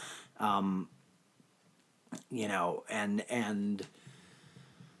now. And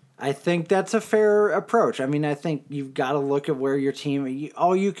I think that's a fair approach. I mean, I think you've got to look at where your team...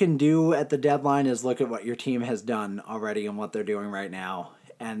 all you can do at the deadline is look at what your team has done already and what they're doing right now.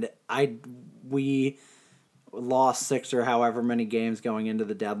 And we lost 6 or however many games going into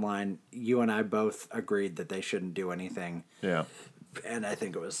the deadline. You and I both agreed that they shouldn't do anything. Yeah. And I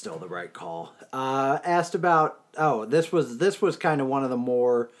think it was still the right call. Asked about... this was kind of one of the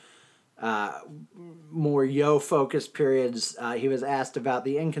more Yeo-focused periods. He was asked about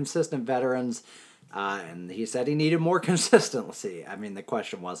the inconsistent veterans, and he said he needed more consistency. I mean, the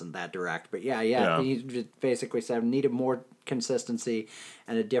question wasn't that direct, but yeah. He basically said needed more consistency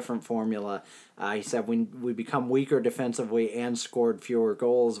and a different formula. He said we become weaker defensively and scored fewer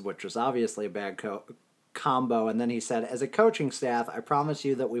goals, which was obviously a bad combo. And then he said, as a coaching staff, I promise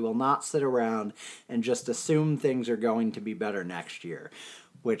you that we will not sit around and just assume things are going to be better next year,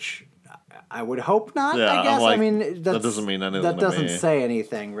 which I would hope not, I guess. I mean, that doesn't mean anything. That doesn't say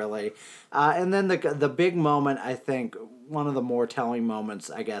anything, really. And then the big moment, I think, one of the more telling moments,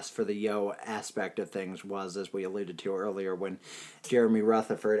 I guess, for the Yeo aspect of things was, as we alluded to earlier, when Jeremy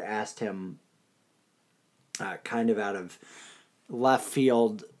Rutherford asked him, kind of out of left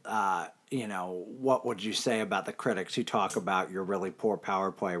field, what would you say about the critics who talk about your really poor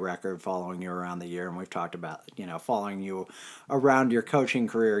power play record following you around the year? And we've talked about, following you around your coaching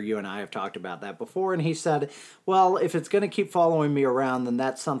career. You and I have talked about that before. And he said, well, if it's going to keep following me around, then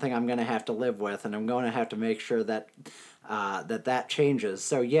that's something I'm going to have to live with. And I'm going to have to make sure that that changes.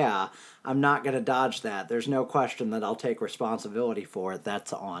 So, yeah, I'm not going to dodge that. There's no question that I'll take responsibility for it.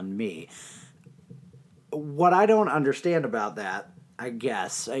 That's on me. What I don't understand about that, I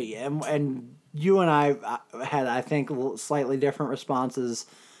guess, and you and I had, I think, slightly different responses,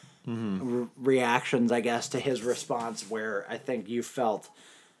 reactions, I guess, to his response, where I think you felt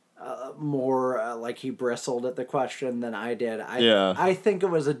more like he bristled at the question than I did. I think it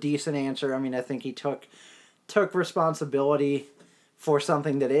was a decent answer. I mean, I think he took responsibility for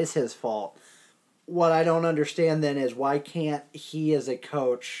something that is his fault. What I don't understand then is why can't he, as a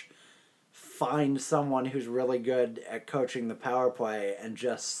coach, find someone who's really good at coaching the power play and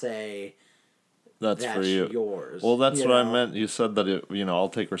just say, that's for you. Yours. Well, that's what I meant. You said that I'll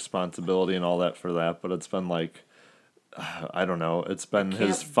take responsibility and all that for that, but it's been like, I don't know. It's been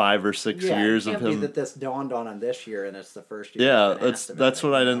his 5 or 6 years of him. It can't be that this dawned on him this year and it's the first year. Yeah, that's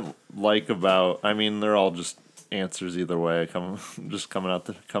what I didn't like about. I mean, they're all just answers either way, coming out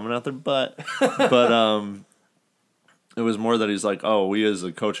their butt, but it was more that he's like, oh, we as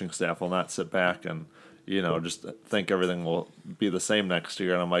a coaching staff will not sit back and just think everything will be the same next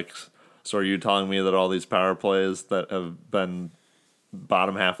year. And I'm like, so are you telling me that all these power plays that have been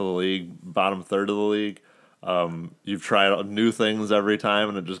bottom half of the league, bottom third of the league, you've tried new things every time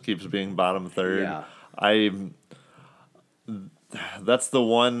and it just keeps being bottom third? Yeah. That's the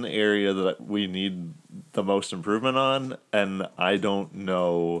one area that we need the most improvement on, and I don't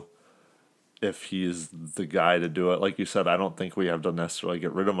know if he's the guy to do it. Like you said, I don't think we have to necessarily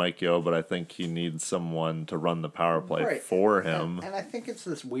get rid of Mike Yeo, but I think he needs someone to run the power play for him. And I think it's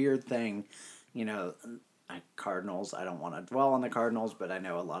this weird thing, Cardinals, I don't want to dwell on the Cardinals, but I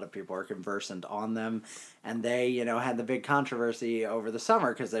know a lot of people are conversant on them. And they, had the big controversy over the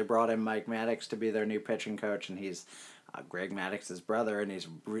summer because they brought in Mike Maddox to be their new pitching coach, and he's Greg Maddox's brother, and he's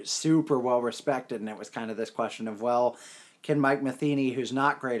super well respected. And it was kind of this question of, well, can Mike Matheny, who's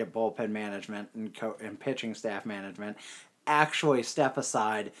not great at bullpen management and pitching staff management, actually step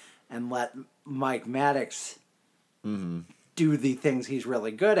aside and let Mike Maddox do the things he's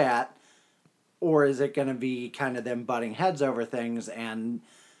really good at? Or is it going to be kind of them butting heads over things? And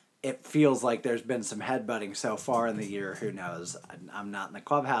it feels like there's been some headbutting so far in the year. Who knows? I'm not in the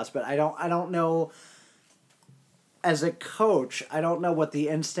clubhouse, but I don't know. As a coach, I don't know what the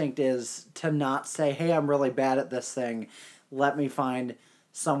instinct is to not say, hey, I'm really bad at this thing. Let me find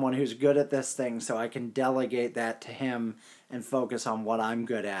someone who's good at this thing so I can delegate that to him and focus on what I'm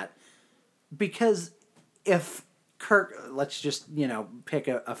good at. Because if Kirk, let's just, pick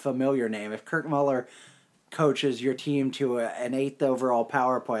a familiar name. If Kirk Muller coaches your team to an 8th overall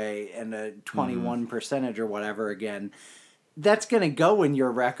power play and a 21 percentage or whatever again, that's going to go in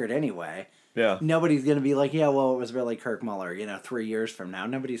your record anyway. Yeah. Nobody's going to be like, yeah, well, it was really Kirk Muller, 3 years from now.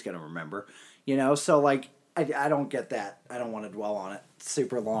 Nobody's going to remember, So, like, I don't get that. I don't want to dwell on it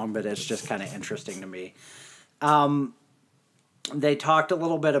super long, but it's just kind of interesting to me. They talked a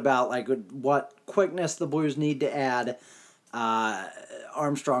little bit about, like, what quickness the Blues need to add.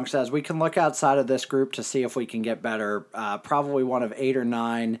 Armstrong says, we can look outside of this group to see if we can get better. Probably one of 8 or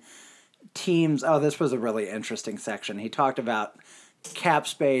 9 teams. Oh, this was a really interesting section. He talked about cap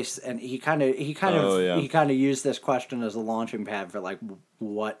space, and he kind of used this question as a launching pad for, like,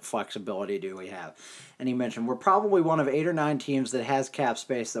 what flexibility do we have? And he mentioned we're probably one of 8 or 9 teams that has cap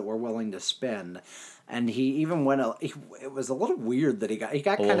space that we're willing to spend. And he even went. It was a little weird that he got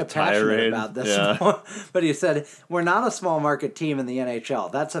kind of passionate about this. Yeah. But he said, "We're not a small market team in the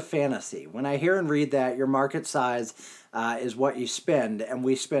NHL. That's a fantasy. When I hear and read that, your market size is what you spend, and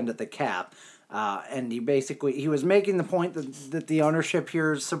we spend at the cap." And he was making the point that the ownership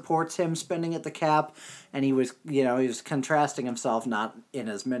here supports him spending at the cap, and he was contrasting himself, not in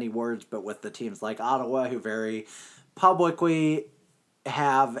as many words, but with the teams like Ottawa, who very publicly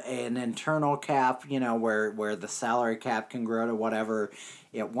have an internal cap, where the salary cap can grow to whatever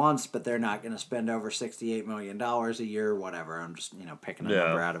it wants, but they're not going to spend over $68 million a year, whatever. I'm just, picking a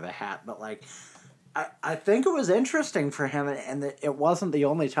number out of a hat. But, like, I think it was interesting for him, and it wasn't the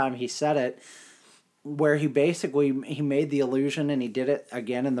only time he said it, where he made the allusion, and he did it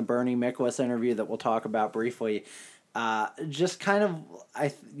again in the Bernie Miklasz interview that we'll talk about briefly. Just kind of,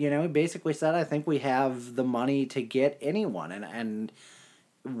 he basically said, I think we have the money to get anyone. And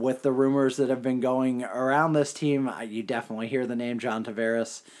with the rumors that have been going around this team, you definitely hear the name John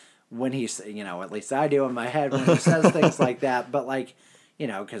Tavares when he's, at least I do in my head when he says things like that. But, like,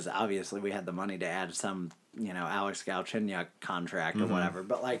 because obviously we had the money to add some, Alex Galchenyuk contract or whatever.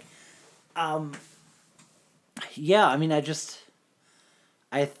 But, like, yeah, I mean, I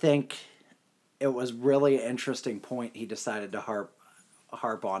think it was really interesting point he decided to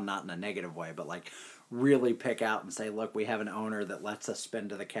harp on, not in a negative way, but, like, really pick out and say, look, we have an owner that lets us spend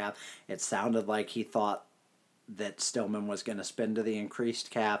to the cap. It sounded like he thought that Stillman was going to spend to the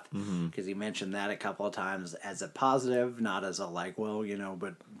increased cap, because he mentioned that a couple of times as a positive, not as a, like, well,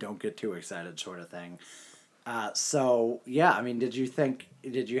 but don't get too excited sort of thing. So, yeah, I mean, did you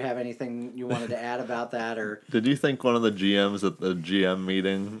have anything you wanted to add about that? Or did you think one of the GMs at the GM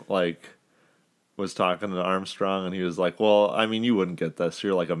meeting, like, was talking to Armstrong, and he was like, well, I mean, you wouldn't get this.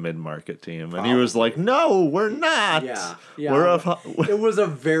 You're like a mid-market team. And he was like, no, we're not. Yeah. It was a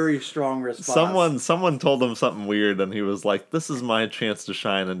very strong response. Someone told him something weird, and he was like, this is my chance to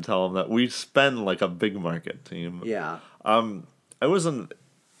shine and tell him that we spend like a big market team. Yeah. It was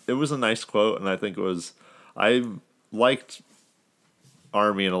a nice quote, and I think I liked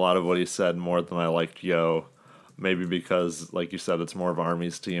Army and a lot of what he said more than I liked Yo. Maybe because, like you said, it's more of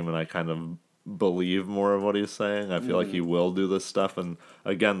Army's team, and I kind of believe more of what he's saying. I feel like he will do this stuff, and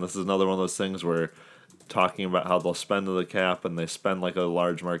again, this is another one of those things where talking about how they'll spend to the cap and they spend like a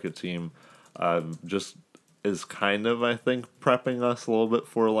large market team, just is kind of, I think, prepping us a little bit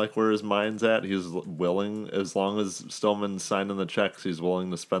for like where his mind's at. He's willing, as long as Stillman's signing the checks, he's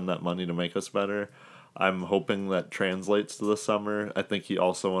willing to spend that money to make us better. I'm hoping that translates to the summer. I think he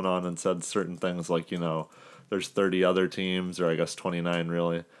also went on and said certain things like, there's 30 other teams, or I guess 29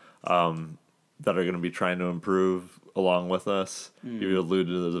 really, that are going to be trying to improve along with us. You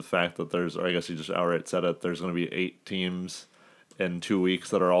alluded to the fact that or I guess you just outright said it, there's going to be 8 teams in 2 weeks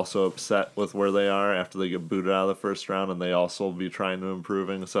that are also upset with where they are after they get booted out of the first round, and they also will be trying to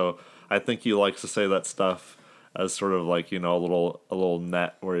improving. So I think he likes to say that stuff as sort of like, a little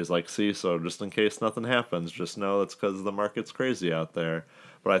net where he's like, see, so just in case nothing happens, just know it's because the market's crazy out there.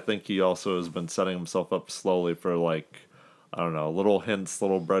 But I think he also has been setting himself up slowly for like, I don't know, little hints,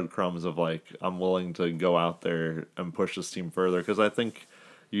 little breadcrumbs of like, I'm willing to go out there and push this team further. Because I think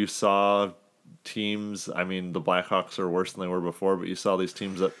you saw teams, I mean, the Blackhawks are worse than they were before, but you saw these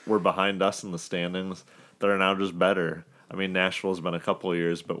teams that were behind us in the standings that are now just better. I mean, Nashville's been a couple of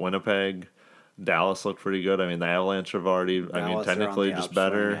years, but Winnipeg, Dallas looked pretty good. I mean, the Avalanche have already, technically just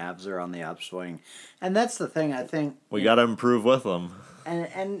better. Avs are on the upswing. And that's the thing, I think. We got to improve with them.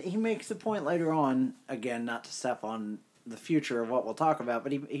 And he makes the point later on, again, not to step on the future of what we'll talk about,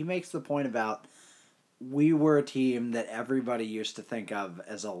 but he makes the point about we were a team that everybody used to think of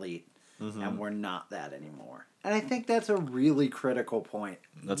as elite, and we're not that anymore. And I think that's a really critical point.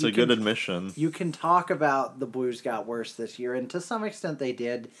 That's a good admission. You can talk about the Blues got worse this year, and to some extent they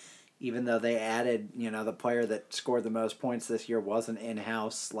did, even though they added, the player that scored the most points this year wasn't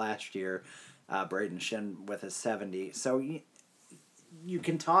in-house last year, Braden Shin with his 70. So you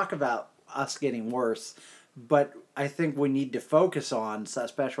can talk about us getting worse, but I think we need to focus on,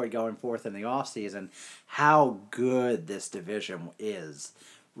 especially going forth in the offseason, how good this division is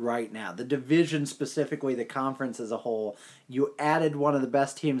right now. The division specifically, the conference as a whole, you added one of the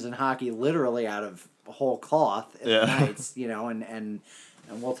best teams in hockey literally out of whole cloth in the Knights, and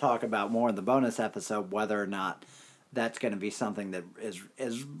we'll talk about more in the bonus episode whether or not that's going to be something that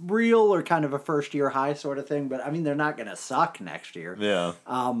is real or kind of a first-year high sort of thing. But, I mean, they're not going to suck next year. Yeah.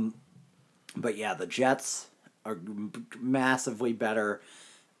 But, yeah, the Jets are massively better.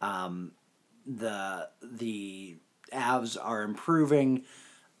 The Avs are improving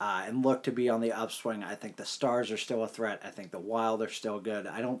and look to be on the upswing. I think the Stars are still a threat. I think the Wild are still good.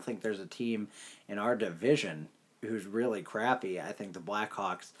 I don't think there's a team in our division who's really crappy. I think the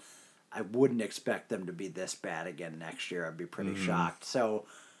Blackhawks, I wouldn't expect them to be this bad again next year. I'd be pretty shocked. So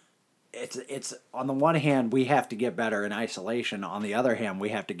it's on the one hand, we have to get better in isolation. On the other hand, we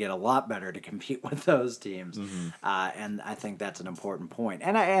have to get a lot better to compete with those teams. And I think that's an important point.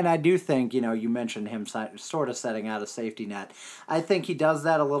 And I do think, you mentioned him sort of setting out a safety net. I think he does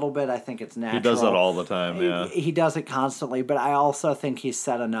that a little bit. I think it's natural. He does that all the time, yeah. He does it constantly, but I also think he's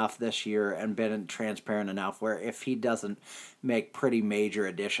said enough this year and been transparent enough where if he doesn't make pretty major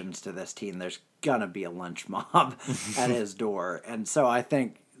additions to this team, there's going to be a lynch mob at his door. And so I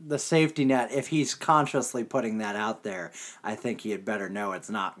think the safety net, if he's consciously putting that out there, I think he had better know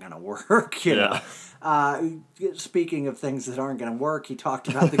it's not going to work. You know. Speaking of things that aren't going to work, he talked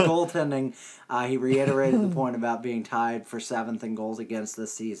about the goaltending. He reiterated the point about being tied for 7th in goals against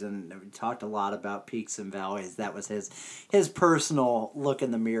this season. He talked a lot about peaks and valleys. That was his personal look in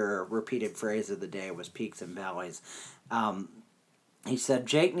the mirror, repeated phrase of the day was peaks and valleys. He said,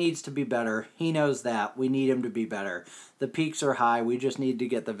 Jake needs to be better. He knows that. We need him to be better. The peaks are high. We just need to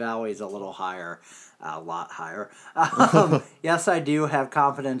get the valleys a little higher. A lot higher. Yes, I do have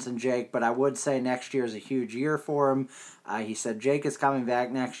confidence in Jake, but I would say next year is a huge year for him. He said, Jake is coming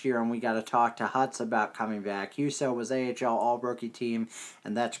back next year, and we got to talk to Hutz about coming back. Huso was AHL All-Rookie team,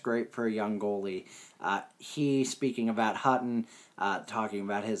 and that's great for a young goalie. He, speaking about Hutton, talking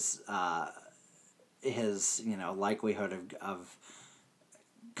about his likelihood of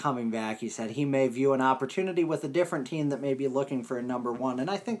coming back, he said he may view an opportunity with a different team that may be looking for a number one, and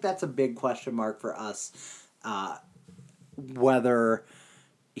I think that's a big question mark for us, whether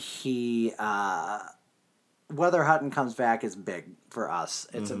Hutton comes back is big for us.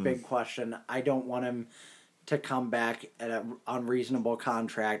 It's a big question. I don't want him to come back at an unreasonable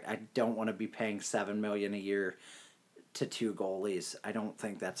contract. I don't want to be paying $7 million a year to 2 goalies. I don't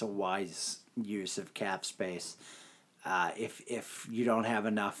think that's a wise use of cap space. If you don't have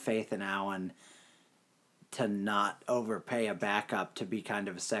enough faith in Allen to not overpay a backup to be kind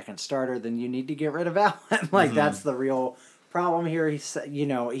of a second starter, then you need to get rid of Allen. That's the real problem here.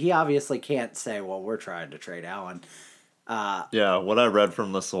 He obviously can't say, well, we're trying to trade Allen. What I read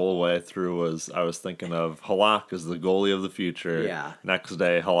from this whole way through was I was thinking of Halak as the goalie of the future. Yeah. Next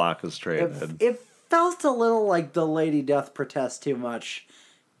day, Halak is traded. It felt a little like the lady doth protest too much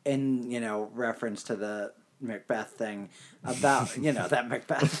in, reference to the Macbeth thing about that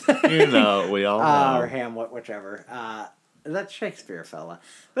Macbeth. We all know. Or Hamlet, whichever. That Shakespeare fella.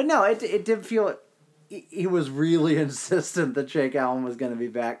 But no, it did feel. He was really insistent that Jake Allen was going to be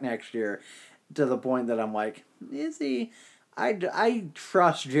back next year, to the point that I'm like, is he? I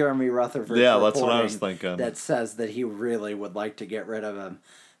trust Jeremy Rutherford. Yeah, that's what I was thinking. That says that he really would like to get rid of him.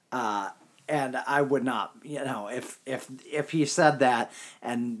 And I would not, if he said that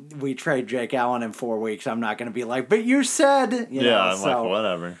and we trade Jake Allen in 4 weeks, I'm not going to be like, but you said, I'm like,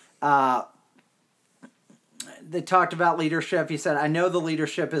 whatever. They talked about leadership. He said, I know the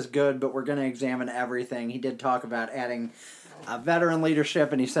leadership is good, but we're going to examine everything. He did talk about adding veteran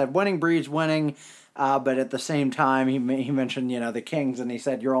leadership, and he said winning breeds winning. But at the same time, he mentioned, the Kings, and he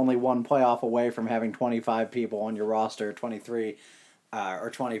said you're only one playoff away from having 25 people on your roster, 23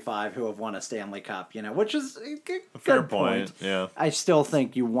 or 25 who have won a Stanley Cup, which is a good fair point. Yeah. I still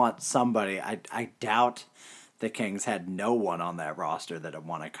think you want somebody. I doubt the Kings had no one on that roster that had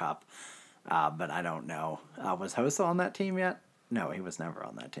won a cup. But I don't know. Was Hossa on that team yet? No, he was never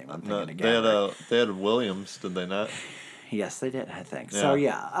on that team. I'm thinking again. They had Williams, did they not? Yes, they did, I think. Yeah. So,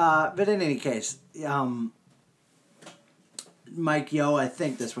 yeah. But in any case, Mike Yeo, I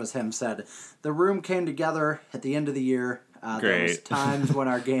think this was him, said, the room came together at the end of the year. There was times when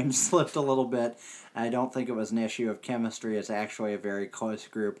our game slipped a little bit. I don't think it was an issue of chemistry. It's actually a very close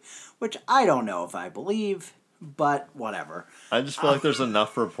group, which I don't know if I believe, but whatever. I just feel like there's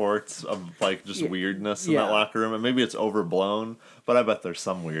enough reports of weirdness in that locker room, and maybe it's overblown, but I bet there's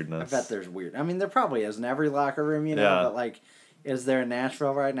some weirdness. I bet there's weird. I mean, there probably is in every locker room, but is there in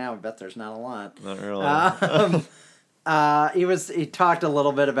Nashville right now? I bet there's not a lot. Not really. He talked a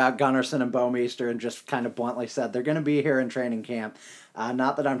little bit about Gunnarsson and Bouwmeester and just kind of bluntly said they're going to be here in training camp.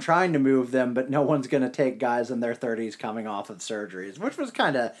 Not that I'm trying to move them, but no one's going to take guys in their 30s coming off of surgeries, which was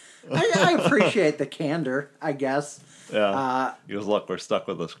kind of, I appreciate the candor, I guess. Yeah. He was, look, we're stuck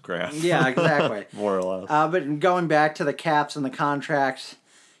with this crap. Yeah, exactly. More or less. But going back to the caps and the contracts,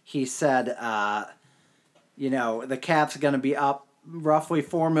 he said, the cap's going to be up roughly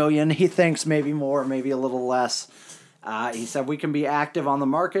 $4 million. He thinks maybe more, maybe a little less. He said we can be active on the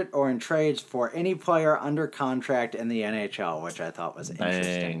market or in trades for any player under contract in the NHL, which I thought was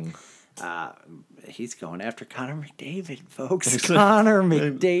interesting. He's going after Connor McDavid, folks. Connor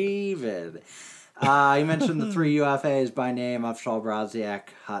McDavid. He mentioned the 3 UFAs by name, Upshall, Brodziak,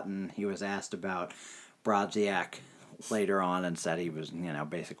 Hutton. He was asked about Brodziak later on and said he was,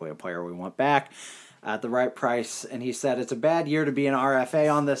 basically a player we want back at the right price. And he said it's a bad year to be an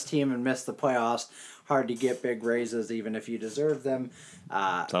RFA on this team and miss the playoffs. Hard to get big raises even if you deserve them.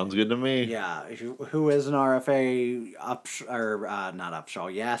 Sounds good to me. Yeah. Who is an RFA? Not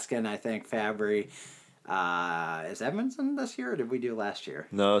Upshall. Yaskin, I think. Fabry. Is Edmondson this year or did we do last year?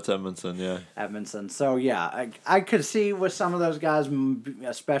 No, it's Edmondson, yeah. Edmondson. So, yeah, I could see with some of those guys,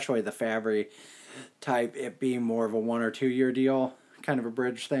 especially the Fabry type, it being more of a 1 or 2 year deal, kind of a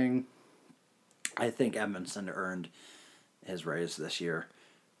bridge thing. I think Edmondson earned his raise this year.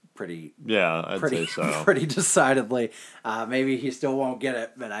 I'd say so. Pretty decidedly. Maybe he still won't get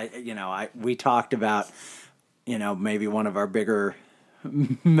it, but we talked about, maybe one of our bigger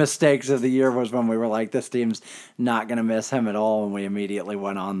mistakes of the year was when we were like, this team's not going to miss him at all, and we immediately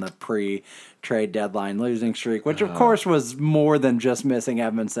went on the pre-trade deadline losing streak, which of course was more than just missing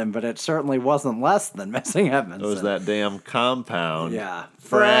Edmondson, but it certainly wasn't less than missing Edmondson. It was that damn compound. Yeah.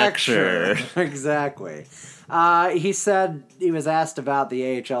 Fracture. Exactly. He said he was asked about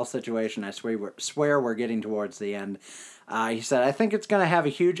the AHL situation. I swear we're getting towards the end. He said, I think it's going to have a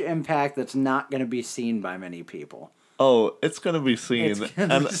huge impact that's not going to be seen by many people. Oh, it's going to be seen.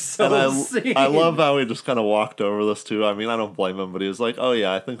 Seen. I love how he just kind of walked over this too. I mean, I don't blame him, but he was like, oh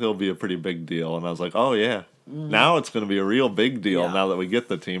yeah, I think it'll be a pretty big deal. And I was like, oh yeah. Now it's going to be a real big deal now that we get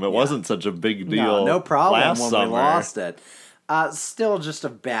the team. It wasn't such a big deal no problem last when summer. We lost it. Still just a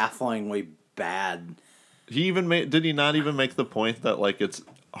bafflingly bad... He even did he not even make the point that it's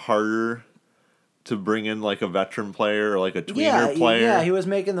harder to bring in a veteran player or a tweener player? Yeah, he was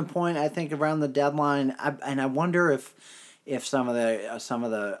making the point I think around the deadline, and I wonder if some of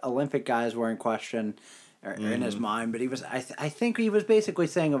the Olympic guys were in question or in his mind, but he was I think he was basically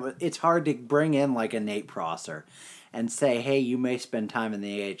saying it's hard to bring in a Nate Prosser and say, hey, you may spend time in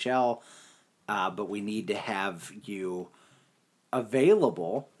the AHL, but we need to have you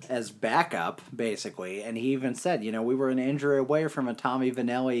available as backup, basically. And he even said, we were an injury away from a Tommy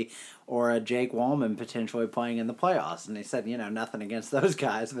Vanelli or a Jake Wallman potentially playing in the playoffs. And he said, nothing against those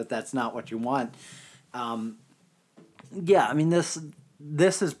guys, but that's not what you want. Yeah, I mean,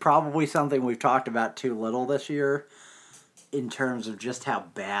 this is probably something we've talked about too little this year in terms of just how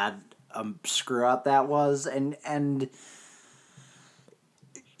bad screw up that was, and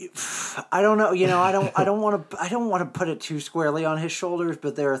I don't know, I don't want to put it too squarely on his shoulders,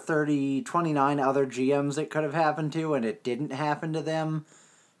 but there are 29 other GMs it could have happened to, and it didn't happen to them.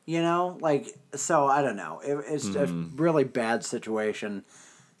 So I don't know. It's a really bad situation,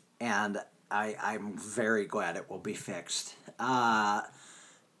 and I'm very glad it will be fixed.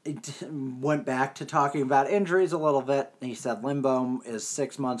 It went back to talking about injuries a little bit. He said Lindbohm is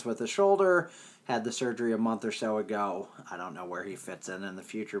 6 months with his shoulder, had the surgery a month or so ago. I don't know where he fits in the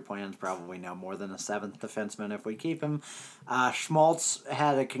future plans. Probably no more than a seventh defenseman if we keep him. Schmaltz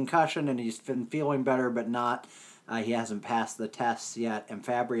had a concussion, and he's been feeling better, but not. He hasn't passed the tests yet, and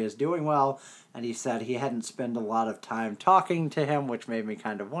Fabry is doing well, and he said he hadn't spent a lot of time talking to him, which made me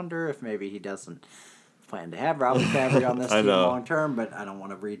kind of wonder if maybe he doesn't plan to have Robert Fabry on this team long term, but I don't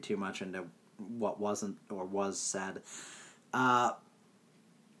want to read too much into what wasn't or was said. And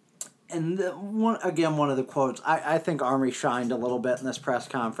one of the quotes, I think Army shined a little bit in this press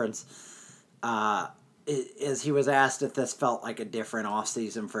conference, is he was asked if this felt like a different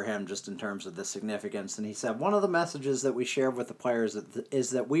offseason for him just in terms of the significance. And he said, one of the messages that we shared with the players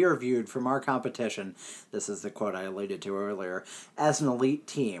is that we are viewed from our competition, this is the quote I alluded to earlier, as an elite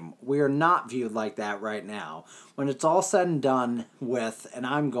team. We are not viewed like that right now. When it's all said and done with, and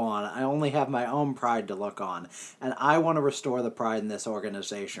I'm gone, I only have my own pride to look on. And I want to restore the pride in this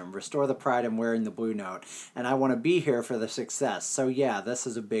organization, restore the pride in wearing the blue note, and I want to be here for the success. So yeah, this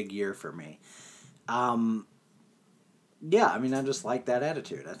is a big year for me. Yeah, I mean, I just like that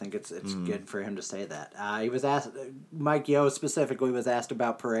attitude. I think it's good for him to say that. He was asked, Mike Yeo specifically was asked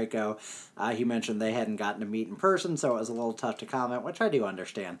about Parayko. He mentioned they hadn't gotten to meet in person, so it was a little tough to comment, which I do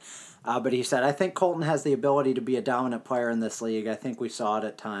understand. But he said, I think Colton has the ability to be a dominant player in this league. I think we saw it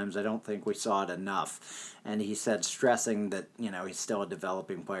at times. I don't think we saw it enough. And he said, stressing that, he's still a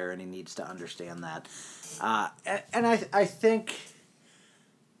developing player and he needs to understand that. And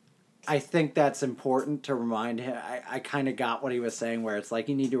I think that's important to remind him. I kind of got what he was saying, where it's like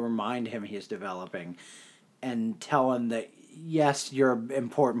you need to remind him he's developing and tell him that, yes, you're an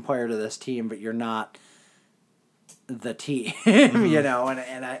important player to this team, but you're not the team,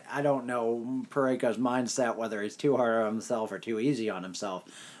 and I don't know Parayko's mindset, whether he's too hard on himself or too easy on himself,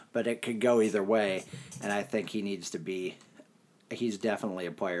 but it could go either way, and I think he's definitely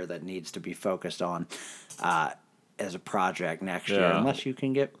a player that needs to be focused on as a project next year, unless you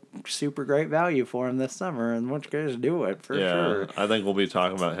can get super great value for him this summer, in which case do it for sure. I think we'll be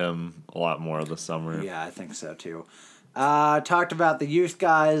talking about him a lot more this summer. Yeah, I think so too. Talked about the youth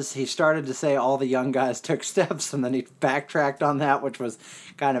guys. He started to say all the young guys took steps, and then he backtracked on that, which was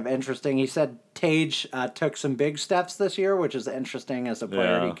kind of interesting. He said Tage took some big steps this year, which is interesting as a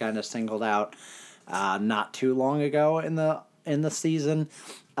player he kind of singled out not too long ago in the season.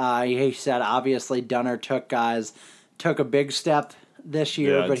 He said obviously Dunner took a big step this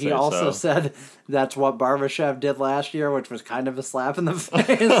year, but he also said that's what Barbashev did last year, which was kind of a slap in the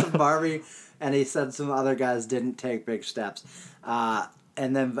face of Barbie. And he said some other guys didn't take big steps.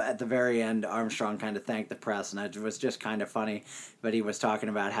 And then at the very end, Armstrong kind of thanked the press, and it was just kind of funny. But he was talking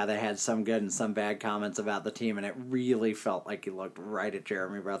about how they had some good and some bad comments about the team, and it really felt like he looked right at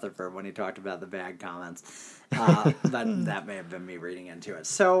Jeremy Rutherford when he talked about the bad comments. But that may have been me reading into it.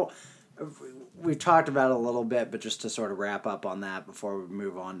 So we've talked about it a little bit, but just to sort of wrap up on that before we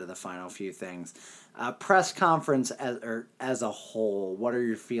move on to the final few things. Press conference as a whole, what are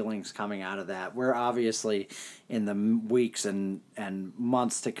your feelings coming out of that? We're obviously in the weeks and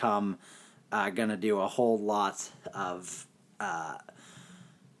months to come going to do a whole lot of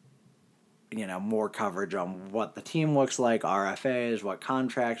more coverage on what the team looks like, RFAs, what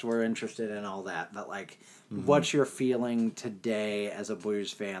contracts we're interested in, all that. But what's your feeling today as a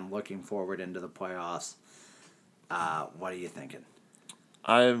Blues fan looking forward into the playoffs? What are you thinking?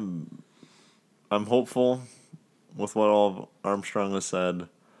 I'm hopeful with what all of Armstrong has said.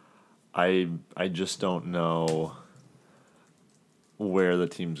 I just don't know where the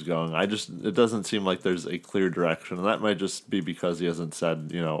team's going. It doesn't seem like there's a clear direction, and that might just be because he hasn't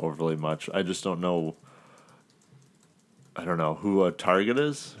said, overly much. I just don't know. I don't know who a target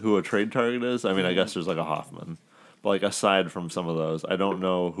is, who a trade target is. I mean, I guess there's a Hoffman. But aside from some of those, I don't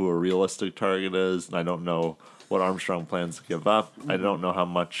know who a realistic target is, and I don't know what Armstrong plans to give up. I don't know how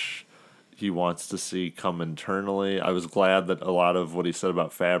much he wants to see come internally. I was glad that a lot of what he said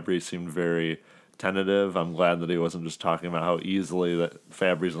about Fabry seemed very tentative. I'm glad that he wasn't just talking about how easily that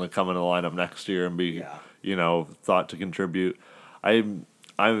Fabry's going to come in the lineup next year and be, thought to contribute.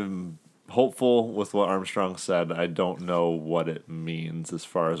 I'm hopeful with what Armstrong said. I don't know what it means as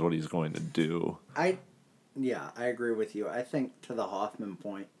far as what he's going to do. I agree with you. I think to the Hoffman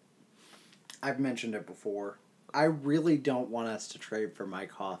point, I've mentioned it before. I really don't want us to trade for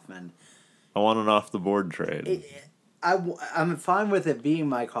Mike Hoffman. I want an off the board trade. I'm fine with it being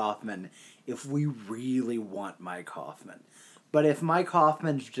Mike Hoffman if we really want Mike Hoffman. But if Mike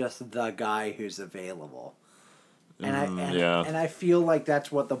Hoffman's just the guy who's available, and I feel like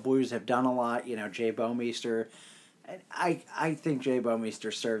that's what the Blues have done a lot. You know, Jay Bouwmeester. I think Jay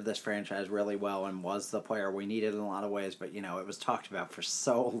Bouwmeester served this franchise really well and was the player we needed in a lot of ways. But you know, it was talked about for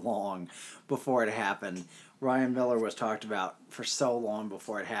so long before it happened. Ryan Miller was talked about for so long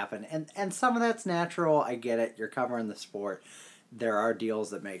before it happened, and some of that's natural. I get it. You're covering the sport. There are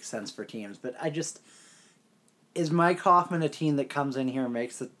deals that make sense for teams, but is Mike Hoffman a team that comes in here and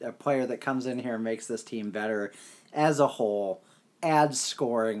makes a player that comes in here and makes this team better as a whole, adds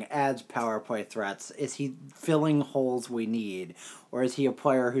scoring, adds power play threats? Is he filling holes we need, or is he a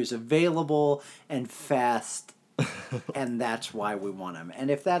player who's available and fast, and that's why we want him?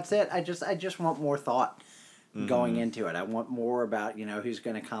 And if that's it, I just want more thought going into it. I want more about, you know, who's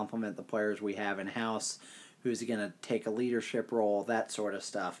going to complement the players we have in house, who's going to take a leadership role, that sort of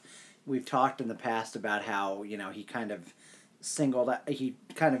stuff. We've talked in the past about how, you know, he kind of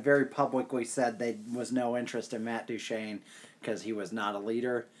very publicly said there was no interest in Matt Duchene because he was not a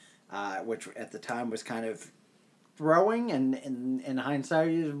leader, which at the time was kind of throwing, and in hindsight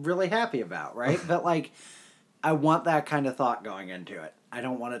he was really happy about, right? But like, I want that kind of thought going into it. I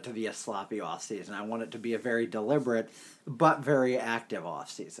don't want it to be a sloppy offseason. I want it to be a very deliberate but very active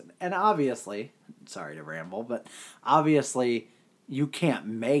offseason. And obviously, sorry to ramble, but obviously you can't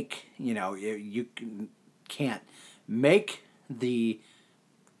make, you know, you can't make the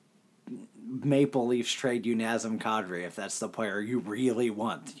Maple Leafs trade you Nazem Kadri if that's the player you really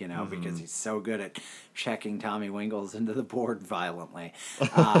want, you know, because he's so good at checking Tommy Wingles into the board violently,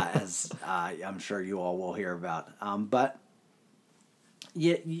 as I'm sure you all will hear about. But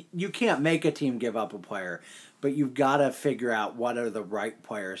you can't make a team give up a player, but you've got to figure out what are the right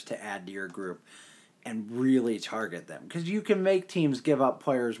players to add to your group and really target them. Because you can make teams give up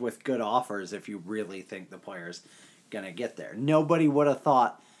players with good offers if you really think the player's going to get there. Nobody would have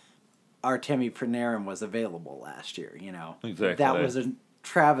thought Artemi Panarin was available last year, you know. Exactly. That was a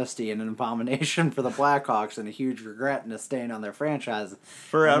travesty and an abomination for the Blackhawks and a huge regret and a stain on their franchise.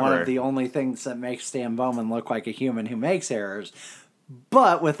 Forever. And one of the only things that makes Stan Bowman look like a human who makes errors.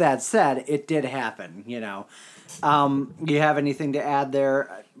 But with that said, it did happen, you know. You have anything to add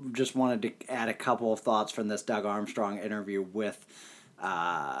there? Just wanted to add a couple of thoughts from this Doug Armstrong interview with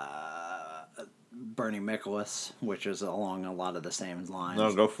Bernie Miklasz, which is along a lot of the same lines.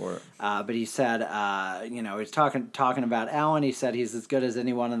 No, go for it. But he said, you know, he's talking about Allen. He said he's as good as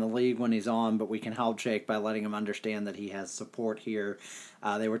anyone in the league when he's on, but we can help Jake by letting him understand that he has support here.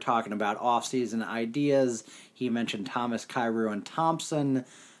 They were talking about off-season ideas. He mentioned Thomas, Kyrou, and Thompson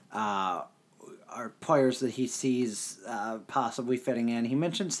are players that he sees possibly fitting in. He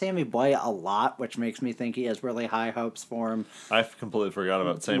mentioned Sammy Blais a lot, which makes me think he has really high hopes for him. I completely forgot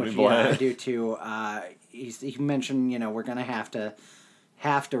about Sammy Blais. Yeah, I do too. He mentioned, you know, we're going to have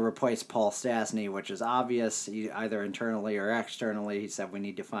to replace Paul Stastny, which is obvious, either internally or externally. He said we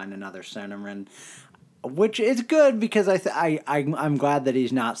need to find another centerman, which is good because I'm glad that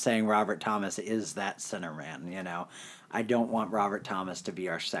he's not saying Robert Thomas is that centerman, you know. I don't want Robert Thomas to be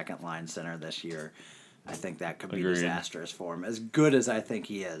our second-line center this year. I think that could be disastrous for him, as good as I think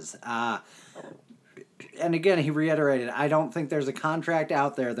he is. And again, he reiterated, I don't think there's a contract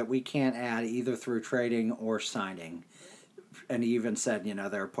out there that we can't add either through trading or signing. And he even said, you know,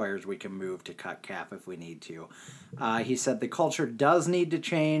 there are players we can move to cut cap if we need to. He said the culture does need to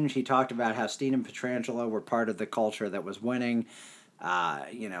change. He talked about how Steen and Pietrangelo were part of the culture that was winning,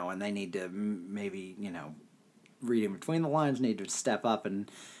 you know, and they need to maybe, you know, reading between the lines, need to step up and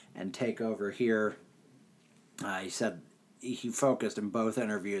take over here. He said he focused in both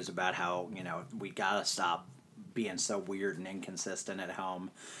interviews about how, you know, we got to stop being so weird and inconsistent at home,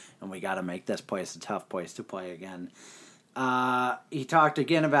 and we got to make this place a tough place to play again. He talked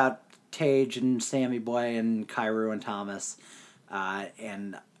again about Tage and Sammy Blais and Kyrou and Thomas,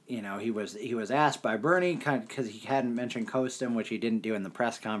 and you know, he was asked by Bernie because he hadn't mentioned Kostin, which he didn't do in the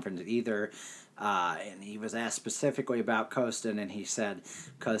press conference either. And he was asked specifically about Kostin, and he said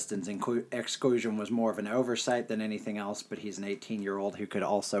Kostin's exclusion was more of an oversight than anything else, but he's an 18-year-old who could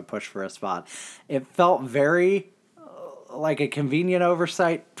also push for a spot. It felt very like a convenient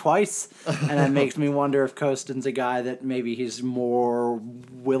oversight twice, and that makes me wonder if Kostin's a guy that maybe he's more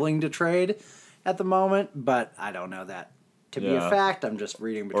willing to trade at the moment, but I don't know that to be a fact. I'm just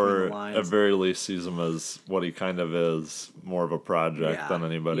reading between the lines. Or at very least sees him as what he kind of is, more of a project than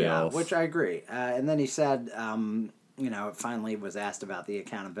anybody else. Which I agree. And then he said, it finally was asked about the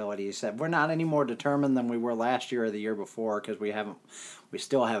accountability. He said, "We're not any more determined than we were last year or the year before because we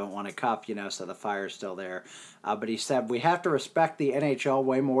still haven't won a cup, so the fire's still there." But he said, "We have to respect the NHL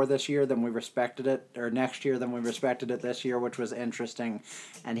way more this year than we respected it, or next year than we respected it this year," which was interesting.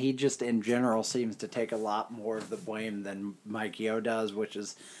 And he just, in general, seems to take a lot more of the blame than Mike Yeo does, which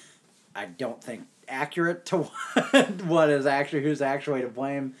is, I don't think, accurate to who's actually to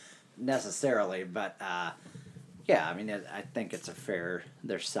blame necessarily. But, yeah, I mean, I think it's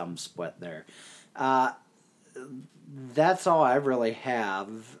there's some split there. That's all I really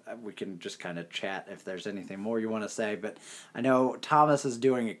have. We can just kind of chat if there's anything more you want to say, but I know Thomas is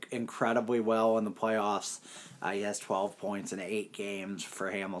doing incredibly well in the playoffs. He has 12 points in 8 games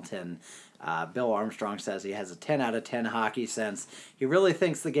for Hamilton. Bill Armstrong says he has a 10 out of 10 hockey sense. He really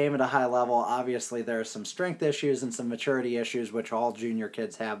thinks the game at a high level. Obviously, there are some strength issues and some maturity issues, which all junior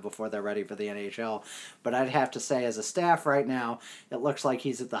kids have before they're ready for the NHL. But I'd have to say, as a staff right now, it looks like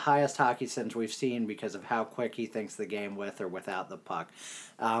he's at the highest hockey sense we've seen because of how quick he thinks the game with or without the puck.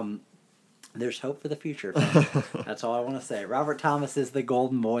 There's hope for the future. That's all I want to say. Robert Thomas is the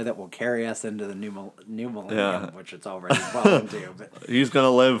golden boy that will carry us into the new millennium, which it's already well into. But he's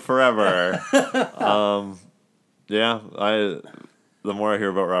gonna live forever. The more I hear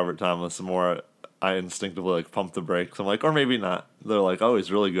about Robert Thomas, the more I instinctively pump the brakes. I'm like, or maybe not. They're like, oh,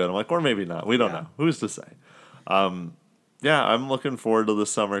 he's really good. I'm like, or maybe not. We don't know. Who's to say? I'm looking forward to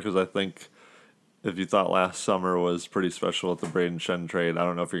this summer because I think. If you thought last summer was pretty special with the Braden Shen trade, I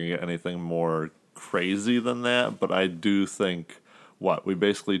don't know if you're going to get anything more crazy than that, but I do think, we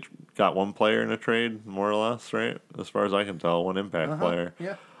basically got one player in a trade, more or less, right? As far as I can tell, one impact player.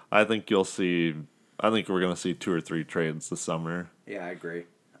 Yeah. I think we're going to see 2 or 3 trades this summer. Yeah, I agree.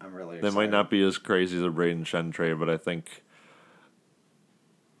 I'm really excited. They might not be as crazy as a Braden Shen trade, but I think,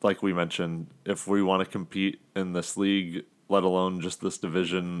 like we mentioned, if we want to compete in this league, let alone just this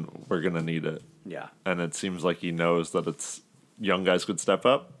division, we're going to need it. Yeah. And it seems like he knows that it's young guys could step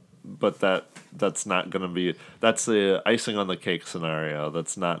up, but that's not going to be... That's the icing on the cake scenario.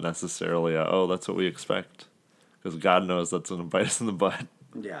 That's not necessarily that's what we expect. Because God knows that's going to bite us in the butt.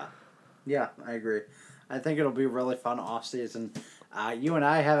 Yeah. Yeah, I agree. I think it'll be a really fun offseason. You and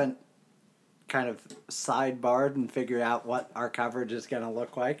I haven't kind of sidebarred and figured out what our coverage is going to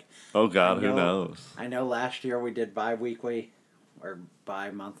look like. Oh, God, who knows? I know last year we did bi-weekly or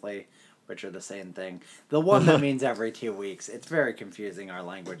bi-monthly, which are the same thing. The one that means every 2 weeks. It's very confusing, our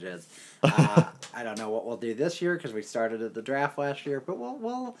language is. I don't know what we'll do this year because we started at the draft last year, but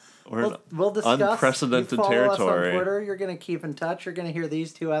we'll discuss. Unprecedented you follow territory. Us on Twitter. You're going to keep in touch. You're going to hear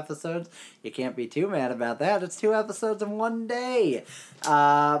these 2 episodes. You can't be too mad about that. It's 2 episodes in one day.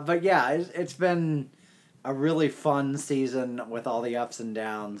 But yeah, it's been a really fun season with all the ups and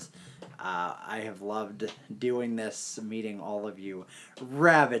downs. I have loved doing meeting all of you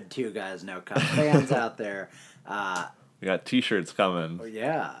rabid 2 Guys No Cup fans out there. We got T-shirts coming.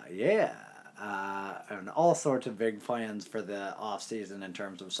 Yeah. And all sorts of big plans for the off season in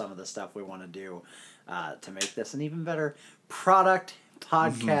terms of some of the stuff we want to do to make this an even better product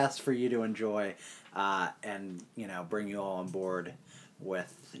podcast for you to enjoy, and bring you all on board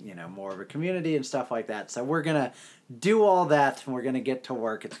with more of a community and stuff like that. So we're gonna do all that, and we're gonna get to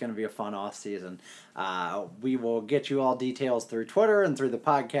work. It's gonna be a fun off season. We will get you all details through Twitter and through the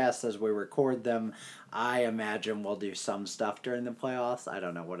podcast as we record them. I imagine we'll do some stuff during the playoffs. I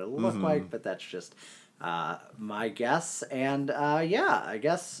don't know what it'll look like, but that's just my guess. And I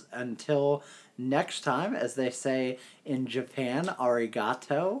guess until next time, as they say in Japan,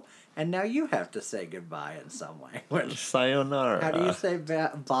 arigato. And now you have to say goodbye in some language. Sayonara. How do you say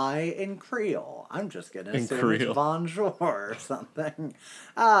bye in Creole? I'm just going to assume it's bonjour or something.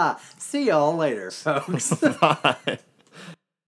 See y'all later, folks. Bye.